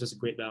coach. It's just a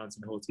great balance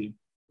in the whole team.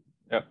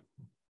 Yeah.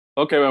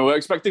 Okay, well, we're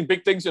expecting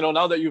big things, you know,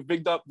 now that you've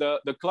bigged up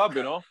the club,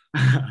 you know.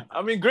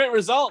 I mean, great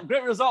result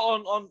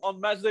on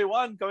match day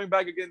 1, coming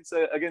back against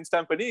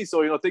Tampines.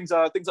 So, you know, things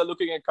are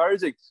looking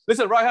encouraging.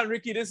 Listen, Ryhan,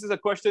 Riki, this is a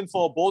question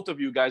for both of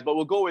you guys, but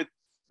we'll go with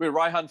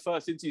Ryhan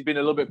first, since he's been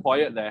a little bit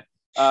quiet there.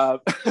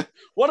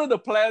 What are the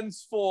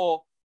plans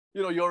for,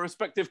 you know, your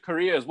respective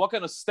careers? What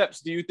kind of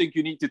steps do you think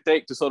you need to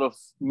take to sort of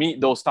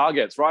meet those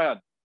targets, Ryhan?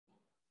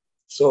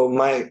 So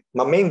my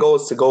main goal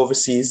is to go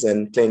overseas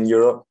and play in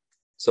Europe.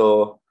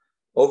 So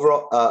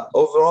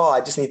overall,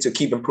 I just need to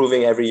keep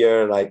improving every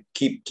year, like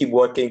keep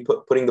working,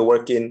 putting the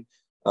work in,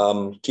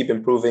 keep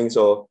improving.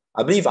 So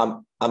I believe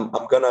I'm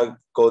gonna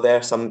go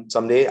there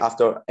someday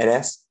after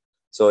NS.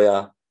 So yeah,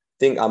 I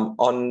think I'm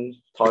on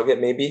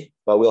target maybe,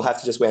 but we'll have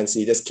to just wait and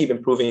see. Just keep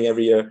improving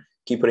every year,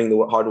 keep putting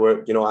the hard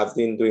work. You know, I've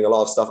been doing a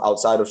lot of stuff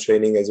outside of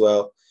training as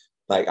well.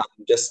 Like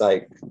I'm just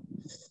like,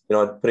 you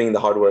know, putting in the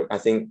hard work. I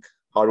think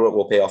hard work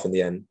will pay off in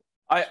the end.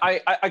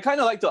 I kind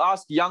of like to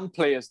ask young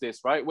players this,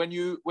 right? When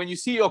you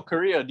see your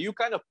career, do you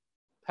kind of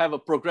have a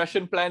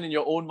progression plan in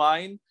your own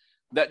mind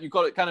that you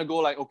kind of go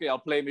like, okay, I'll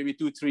play maybe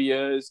 2-3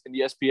 years in the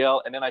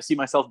SPL, and then I see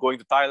myself going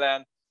to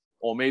Thailand,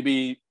 or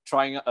maybe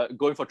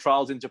going for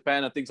trials in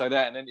Japan and things like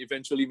that, and then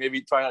eventually maybe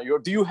trying out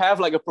Europe. Do you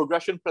have like a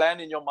progression plan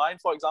in your mind,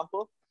 for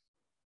example?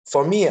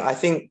 For me, I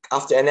think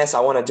after NS, I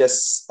want to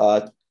just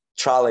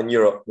trial in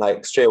Europe,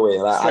 like straight away.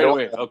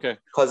 Like, Okay.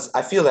 Because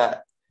I feel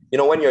that, you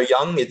know, when you're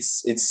young,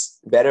 it's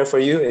better for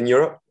you in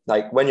Europe.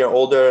 Like when you're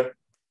older,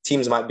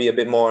 teams might be a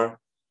bit more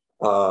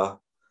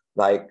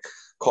like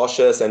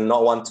cautious and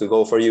not want to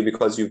go for you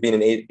because you've been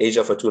in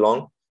Asia for too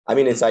long. I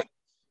mean, it's like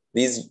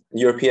these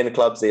European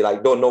clubs, they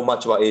like don't know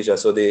much about Asia.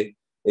 So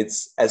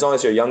it's as long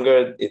as you're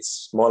younger,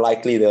 it's more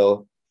likely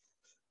they'll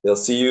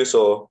see you.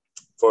 So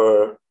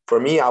for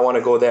me, I want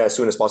to go there as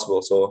soon as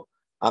possible. So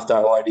after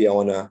IORD, I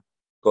want to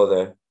go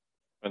there.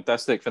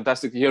 Fantastic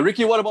to hear.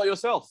 Riki, what about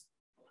yourself?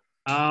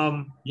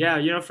 Yeah,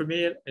 you know, for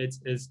me,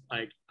 it's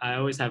like I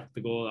always have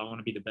the goal. I want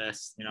to be the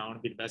best. You know, I want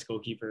to be the best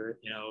goalkeeper.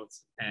 You know,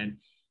 and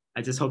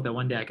I just hope that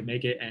one day I can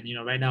make it. And you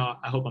know, right now,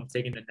 I hope I'm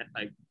taking the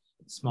like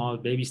small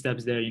baby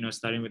steps there. You know,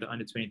 starting with the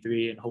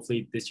under-23, and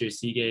hopefully this year's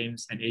SEA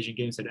Games and Asian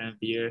Games at the end of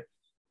the year.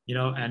 You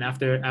know, and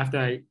after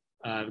I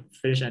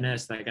finish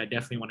NS, like I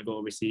definitely want to go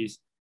overseas.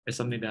 It's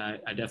something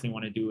that I definitely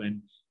want to do,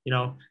 and you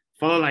know,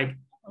 follow like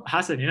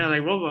Hassan. You know,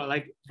 like role model,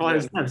 like follow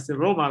his steps, the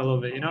role model a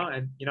little bit. You know,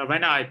 and you know, right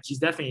now he's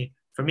definitely.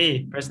 For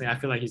me personally, I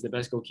feel like he's the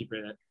best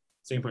goalkeeper that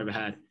Singapore ever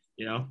had,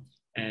 you know,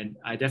 and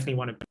I definitely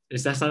want to.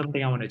 Is that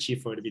something I want to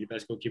achieve to be the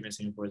best goalkeeper in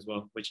Singapore as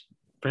well? Which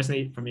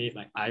personally, for me,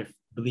 like I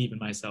believe in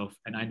myself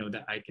and I know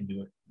that I can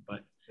do it. But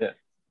yeah,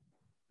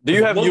 do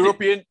you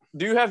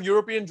have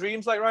European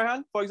dreams like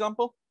Ryhan, for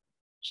example?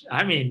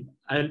 I mean,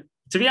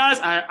 to be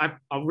honest, I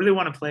really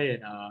want to play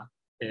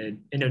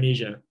in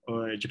Indonesia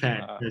or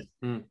Japan.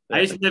 I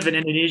used to live in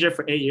Indonesia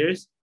for 8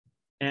 years,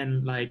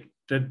 and like.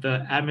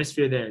 The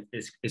atmosphere there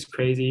is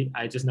crazy.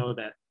 I just know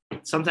that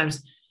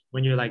sometimes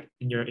when you're like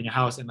in your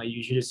house and like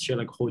you just hear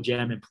like a whole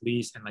jam and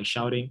police and like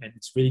shouting, and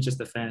it's really just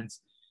the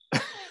fans.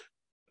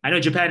 I know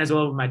Japan as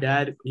well with my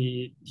dad.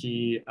 He's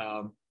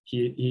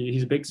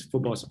a big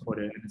football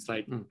supporter, and it's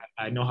like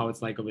I know how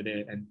it's like over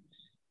there and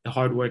the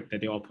hard work that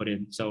they all put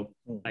in. So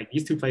like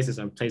these two places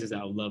are places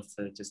that I would love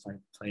to just like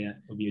play at.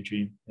 It would be a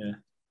dream. Yeah.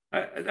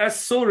 That's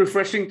so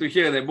refreshing to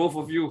hear that both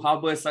of you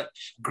harbor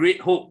such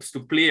great hopes to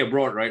play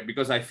abroad, right?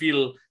 Because I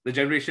feel the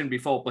generation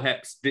before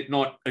perhaps did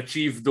not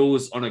achieve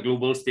those on a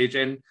global stage.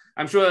 And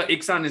I'm sure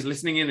Ikhsan is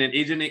listening in, and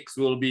Agent X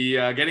will be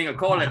getting a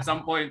call at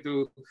some point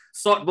to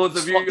sort both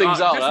of you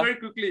out. Very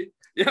quickly.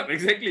 Yeah,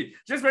 exactly.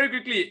 Just very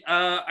quickly,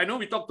 I know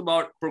we talked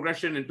about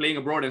progression and playing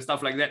abroad and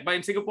stuff like that, but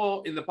in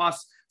Singapore, in the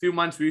past few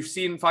months, we've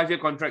seen 5-year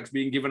contracts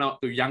being given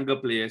out to younger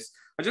players.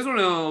 I just want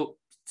to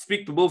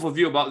speak to both of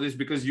you about this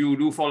because you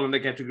do fall in the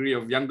category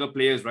of younger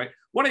players, right?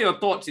 What are your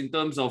thoughts in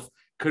terms of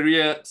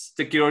career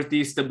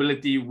security,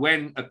 stability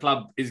when a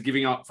club is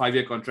giving out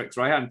 5-year contracts?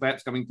 Ryhan,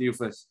 perhaps coming to you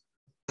first.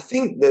 I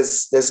think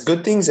there's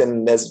good things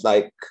and there's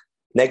like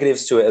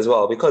negatives to it as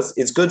well, because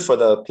it's good for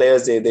the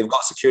players. They've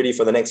got security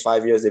for the next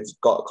 5 years. They've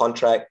got a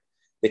contract.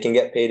 They can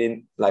get paid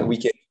in like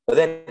weekend. But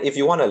then if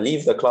you want to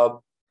leave the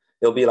club,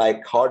 it'll be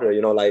like harder,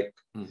 you know, like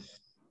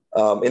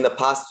in the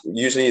past,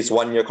 usually it's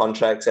 1-year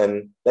contracts,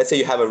 and let's say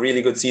you have a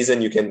really good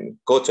season, you can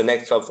go to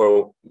next club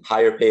for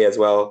higher pay as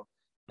well.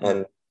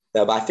 And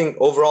but I think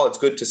overall it's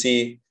good to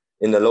see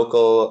in the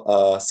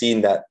local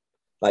scene that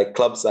like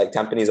clubs like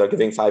Tampines are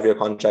giving 5-year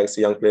contracts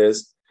to young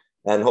players,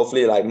 and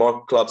hopefully like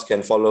more clubs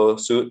can follow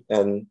suit.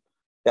 And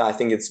yeah, I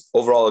think it's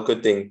overall a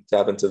good thing to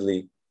happen to the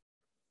league.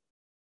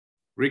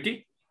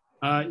 Riki?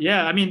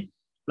 Yeah, I mean,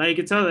 like you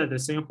can tell that the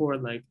Singapore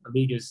like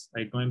league is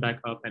like going back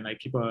up, and like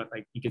people are,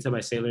 like you can tell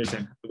by sailors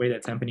and the way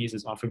that Tampines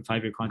is offering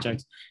 5-year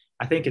contracts.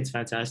 I think it's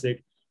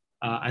fantastic.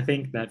 I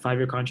think that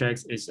 5-year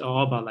contracts is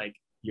all about like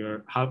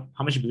your how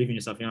much you believe in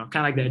yourself. You know,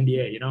 kind of like the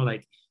NBA. You know,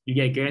 like you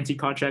get a guaranteed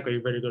contract or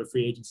you're ready to go to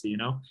free agency. You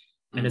know,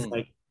 and it's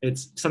like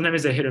it's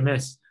sometimes a hit or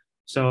miss.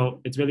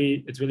 So it's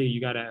really you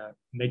gotta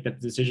make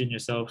that decision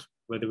yourself,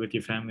 whether with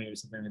your family or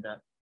something like that.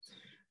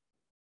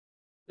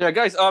 Yeah,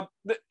 guys,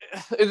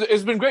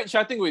 it's been great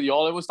chatting with you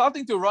all. It was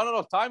starting to run out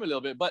of time a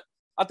little bit, but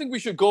I think we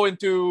should go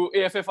into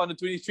AFF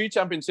U23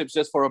 championships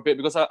just for a bit,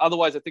 because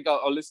otherwise I think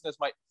our listeners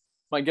might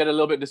get a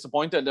little bit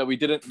disappointed that we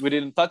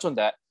didn't touch on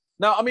that.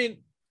 Now, I mean,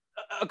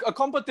 a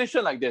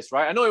competition like this,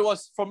 right? I know it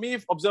was, for me,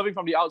 observing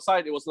from the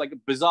outside, it was like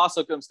bizarre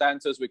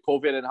circumstances with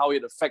COVID and how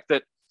it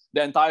affected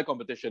the entire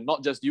competition,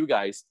 not just you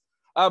guys.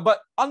 But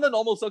under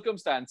normal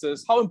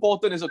circumstances, how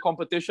important is a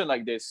competition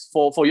like this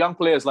for young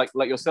players like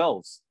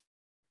yourselves?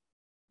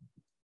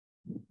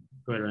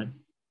 Go ahead,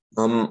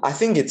 Ryan. I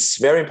think it's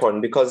very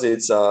important because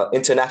it's an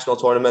international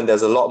tournament.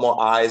 There's a lot more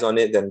eyes on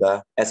it than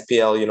the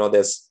SPL. You know,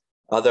 there's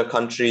other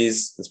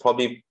countries. There's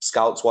probably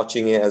scouts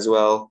watching it as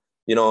well.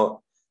 You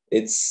know,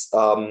 it's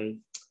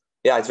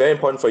it's very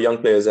important for young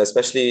players,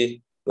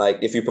 especially like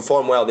if you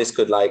perform well, this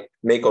could like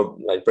make or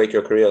like break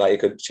your career. Like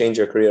it could change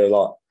your career a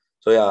lot.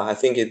 So yeah, I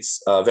think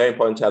it's very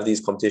important to have these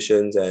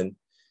competitions, and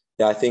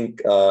yeah, I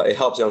think it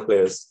helps young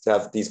players to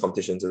have these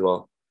competitions as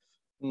well.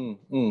 And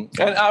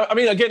I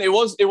mean, again, it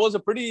was a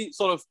pretty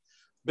sort of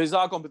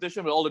bizarre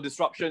competition with all the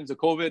disruptions, the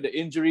COVID, the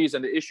injuries,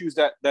 and the issues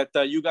that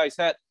you guys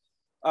had.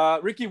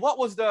 Riki, what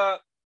was the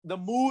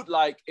mood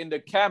like in the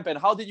camp, and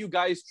how did you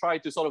guys try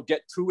to sort of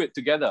get through it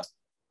together?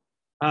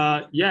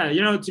 Yeah,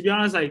 you know, to be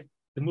honest, like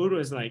the mood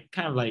was like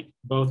kind of like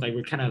both, like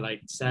we're kind of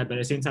like sad, but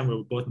at the same time we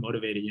were both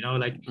motivated. You know,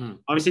 like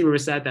obviously we were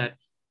sad that,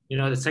 you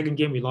know, the second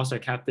game we lost our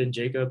captain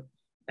Jacob.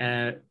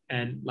 And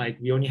like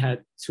we only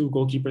had 2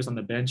 goalkeepers on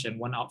the bench and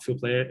 1 outfield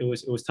player. It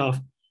was tough.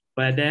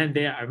 But at the end of the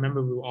day, I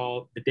remember we were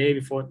all, the day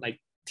before, like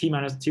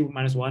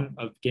T-1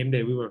 of game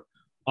day, we were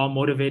all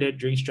motivated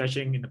during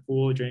stretching in the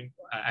pool, during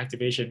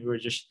activation. We were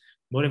just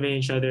motivating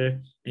each other.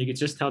 And you could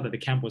just tell that the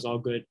camp was all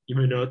good,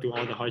 even though through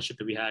all the hardship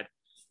that we had.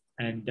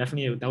 And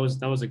definitely that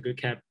was a good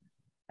camp.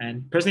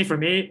 And personally for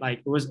me, like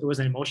it was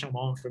an emotional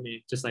moment for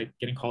me, just like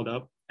getting called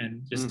up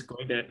and just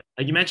going there.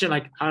 Like you mentioned,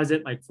 like how is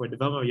it like for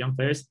development of young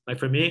players? Like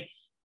for me,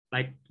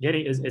 like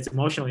getting it's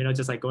emotional, you know,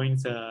 just like going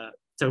to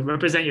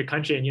represent your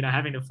country and, you know,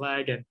 having the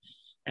flag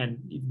and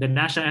the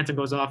national anthem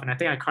goes off, and I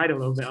think I cried a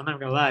little bit. I'm not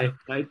gonna lie,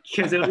 like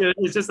because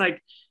it's just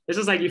like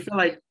you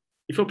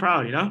feel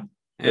proud, you know?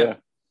 Yeah,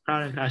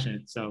 proud and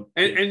passionate. So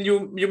and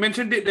you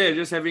mentioned it there,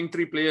 just having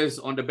 3 players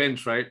on the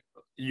bench, right?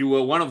 You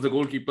were one of the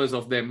goalkeepers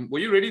of them. Were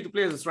you ready to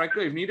play as a striker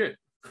if needed?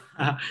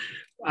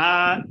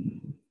 I'll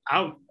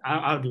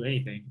do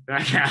anything.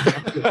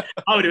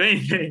 I'll do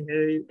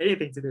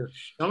anything to do.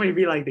 Don't make me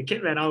be like the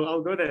kid man.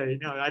 I'll go there. You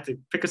know, I had to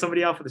pick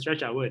somebody out for the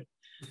stretch. I would.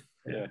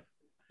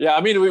 Yeah.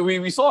 I mean,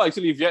 we saw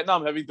actually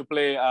Vietnam having to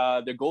play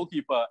the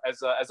goalkeeper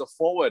as a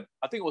forward.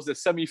 I think it was the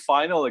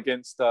semi-final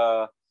against.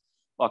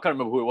 I can't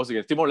remember who it was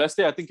against.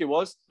 Timor-Leste, I think it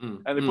was.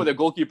 And they put their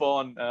goalkeeper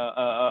on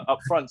up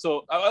front.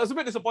 So I was a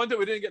bit disappointed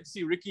we didn't get to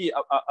see Riki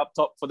up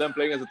top for them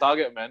playing as a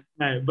target man.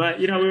 Right, but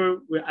you know, we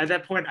were at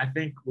that point. I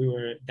think we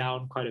were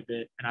down quite a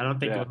bit, and I don't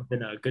think it would have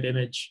been a good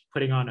image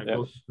putting on a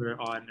goalkeeper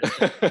on.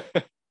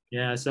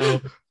 Yeah, so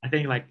I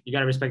think like you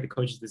gotta respect the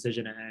coach's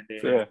decision, and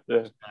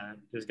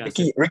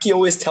Riki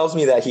always tells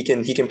me that he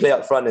can play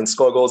up front and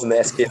score goals in the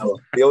SPL.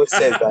 He always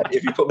says that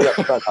if you put me up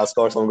front, I'll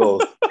score some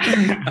goals.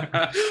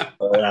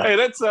 Hey,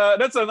 that's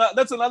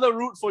another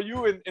route for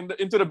you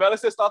into the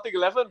Balestier starting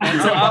 11.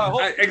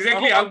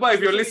 Exactly, Akbar. If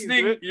you're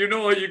listening, you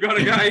know you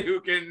got a guy who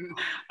can.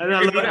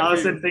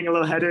 Allison thing a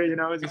little header, you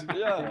know. Just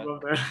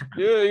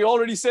you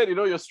already said, you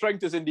know, your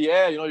strength is in the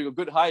air. You know, you got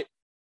good height,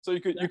 so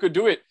you could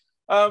do it.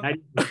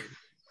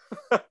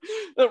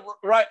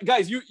 Right,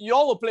 guys, you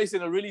all were placed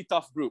in a really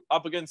tough group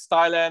up against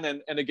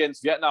Thailand and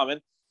against Vietnam,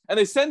 and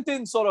they sent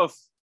in sort of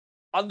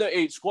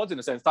underage squads in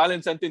a sense.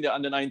 Thailand sent in their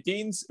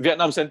under-19s,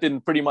 Vietnam sent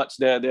in pretty much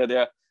their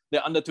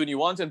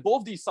under-21s, and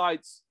both these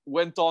sides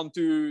went on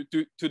to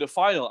the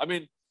final. I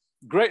mean,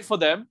 great for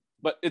them,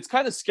 but it's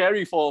kind of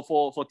scary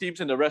for teams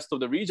in the rest of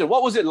the region.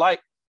 What was it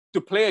like to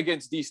play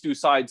against these 2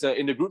 sides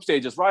in the group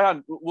stages?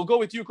 Ryhan, we'll go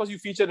with you because you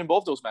featured in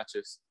both those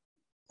matches.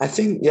 I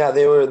think, yeah,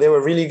 they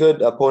were really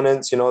good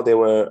opponents. You know, they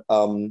were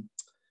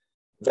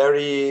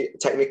very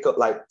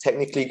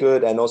technically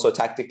good, and also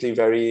tactically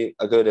very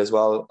good as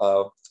well.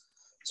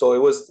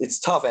 So it's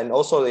tough, and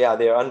also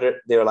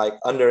they're like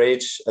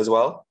underage as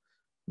well.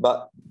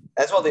 But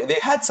as well, they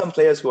had some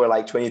players who were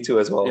like 22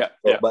 as well.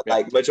 But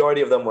like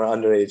majority of them were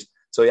underage.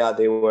 So yeah,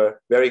 they were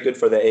very good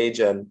for their age.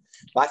 And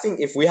I think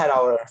if we had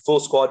our full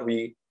squad,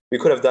 we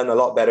could have done a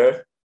lot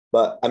better.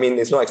 But I mean,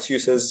 it's no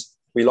excuses.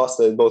 We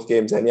lost both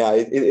games, and yeah,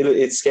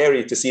 it's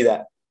scary to see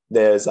that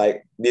there's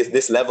like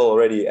this level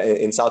already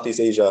in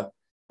Southeast Asia.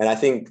 And I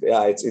think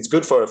it's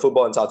good for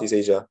football in Southeast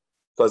Asia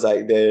because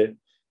like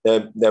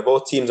they're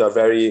both teams are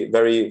very,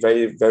 very,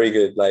 very, very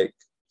good. Like,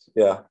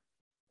 yeah.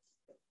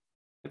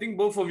 I think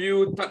both of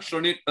you touched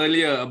on it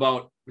earlier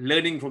about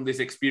learning from this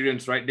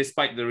experience, right?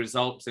 Despite the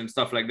results and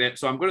stuff like that.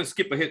 So I'm going to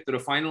skip ahead to the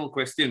final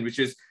question, which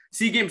is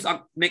SEA Games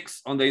up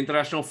next on the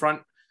international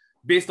front.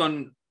 Based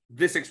on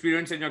this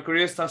experience in your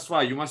careers thus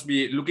far, you must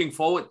be looking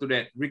forward to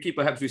that. Riki,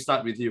 perhaps we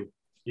start with you.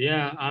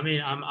 Yeah, I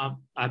mean,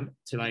 I'm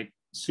like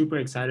super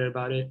excited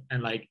about it,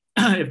 and like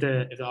if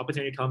the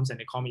opportunity comes and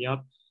they call me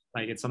up,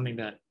 like it's something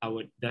that I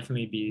would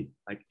definitely be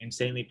like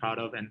insanely proud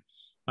of, and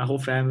my whole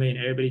family and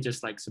everybody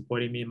just like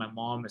supporting me, my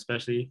mom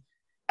especially,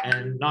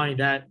 and not only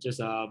that, just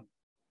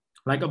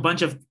like a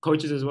bunch of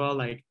coaches as well.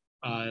 Like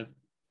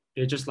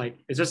they're just like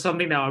it's just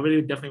something that I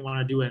really definitely want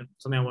to do and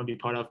something I want to be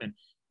part of, and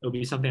it'll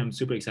be something I'm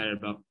super excited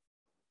about.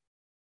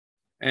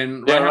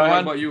 And Ryhan,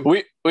 what about you?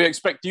 We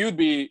expect you to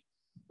be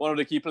one of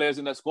the key players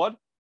in that squad.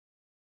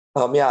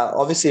 Yeah,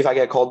 obviously, if I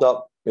get called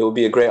up, it would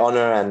be a great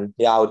honor, and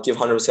yeah, I would give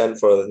 100%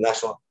 for the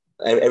national.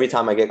 Every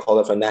time I get called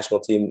up for a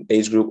national team,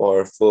 age group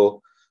or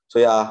full. So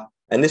yeah,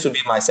 and this would be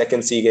my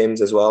second SEA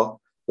Games as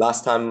well.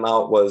 Last time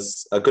out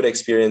was a good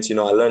experience. You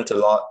know, I learned a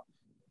lot.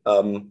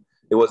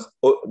 It was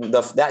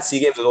that SEA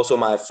Games was also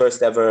my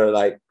first ever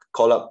like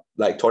call up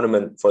like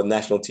tournament for the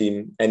national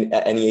team and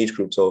at any age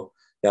group. So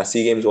yeah,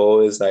 SEA Games will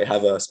always like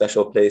have a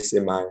special place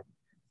in my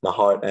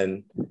heart,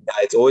 and yeah,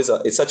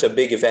 it's such a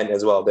big event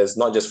as well. There's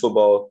not just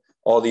football,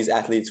 all these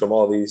athletes from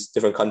all these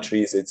different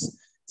countries. It's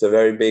a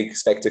very big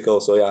spectacle.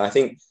 So yeah, I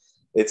think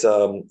it's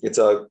a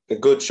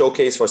good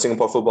showcase for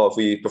Singapore football if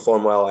we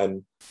perform well,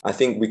 and I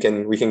think we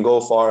can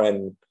go far,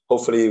 and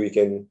hopefully we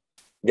can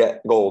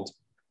get gold.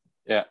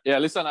 Yeah.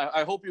 Listen,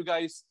 I hope you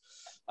guys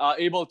are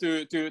able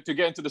to get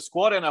into the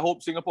squad, and I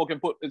hope Singapore can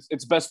put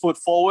its best foot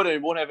forward and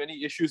it won't have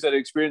any issues that it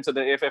experienced at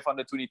the AFF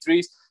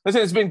U23s.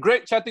 Listen, it's been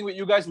great chatting with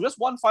you guys. Just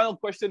one final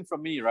question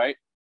from me, right?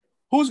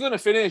 Who's going to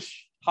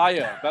finish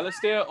higher,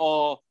 Balestier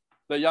or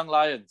the Young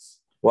Lions?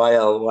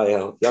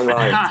 YL, Young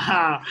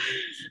Lions.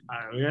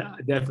 Yeah,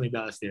 definitely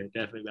Balestier.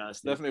 Definitely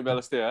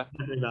Balestier.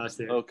 Definitely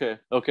Balestier.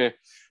 Okay.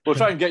 We'll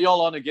try and get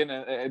y'all on again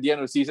at the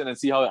end of the season and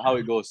see how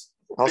it goes.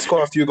 I'll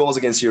score a few goals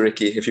against you,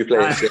 Riki, if you play.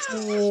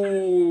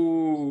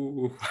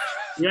 Ooh.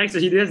 This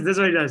is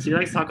what he does. He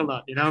likes to talk a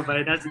lot, you know,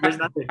 but there's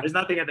nothing. There's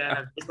nothing at the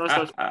end. There's no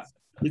substance.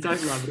 He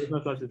talks a lot, but there's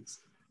no substance.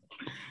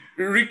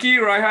 Riki,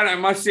 Ryhan, I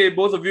must say,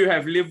 both of you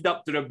have lived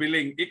up to the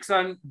billing.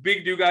 Ikhsan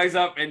bigged you guys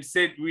up and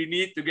said, we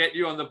need to get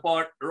you on the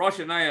pod. Rosh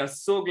and I are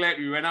so glad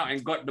we went out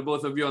and got the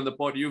both of you on the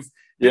pod. You've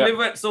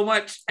delivered so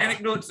much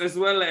anecdotes as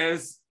well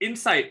as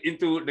insight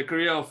into the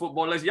career of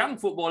footballers, young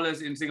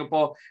footballers in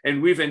Singapore,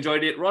 and we've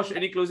enjoyed it. Rosh,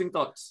 any closing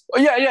thoughts? Oh,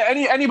 yeah.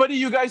 Anybody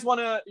you guys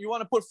wanna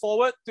put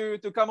forward to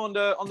come on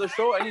the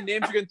show? Any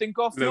names you can think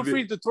of? Feel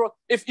free to throw.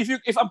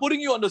 If I'm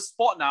putting you on the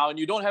spot now and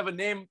you don't have a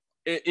name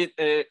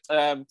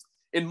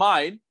in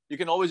mind, you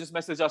can always just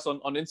message us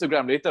on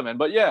Instagram later, man.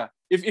 But yeah,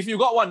 if you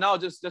got one now,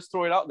 just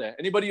throw it out there.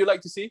 Anybody you'd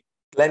like to see?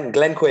 Glenn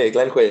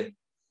Quay.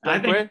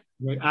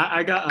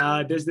 I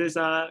got there's this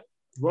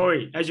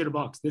Rory, edge of the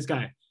box. This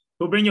guy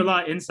will bring you a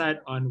lot of insight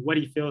on what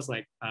he feels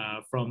like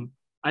from.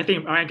 I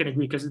think Ryan can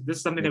agree because this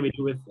is something that we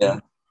do with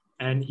him.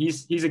 And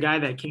he's a guy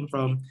that came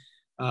from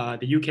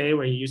the UK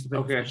where he used to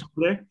play professional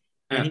there.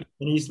 And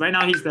he's right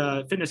now he's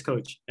the fitness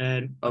coach,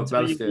 and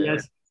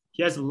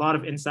he has a lot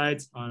of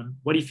insights on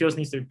what he feels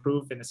needs to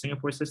improve in the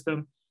Singapore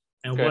system,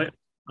 and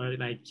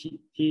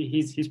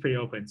he's pretty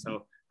open.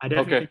 So I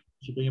definitely think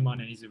you should bring him on,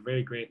 and he's a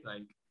very great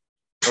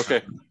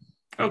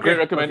great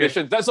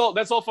recommendation. That's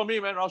all for me,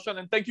 man, Roshan.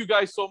 And thank you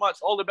guys so much.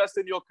 All the best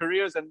in your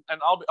careers, and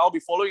I'll be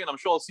following, and I'm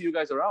sure I'll see you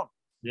guys around.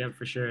 Yeah,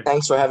 for sure.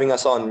 Thanks for having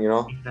us on. You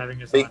know,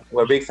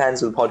 we're big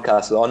fans of the podcast.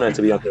 It's an honor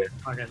to be on here.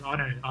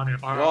 Honor.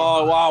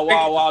 Oh,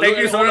 wow. Thank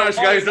you so much,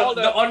 guys.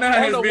 The honor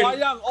has been...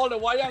 All the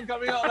Wayang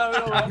coming out.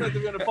 Honored to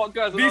be on the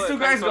podcast. These two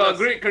guys got a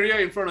great career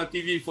in front of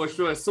TV for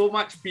sure. So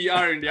much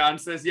PR in their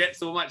answers, yet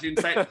so much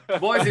insight.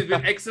 Boys, it's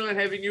been excellent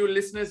having you,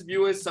 listeners,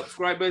 viewers,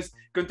 subscribers.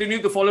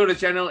 Continue to follow the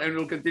channel and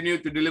we'll continue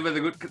to deliver the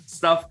good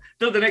stuff.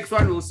 Till the next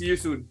one, we'll see you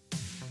soon.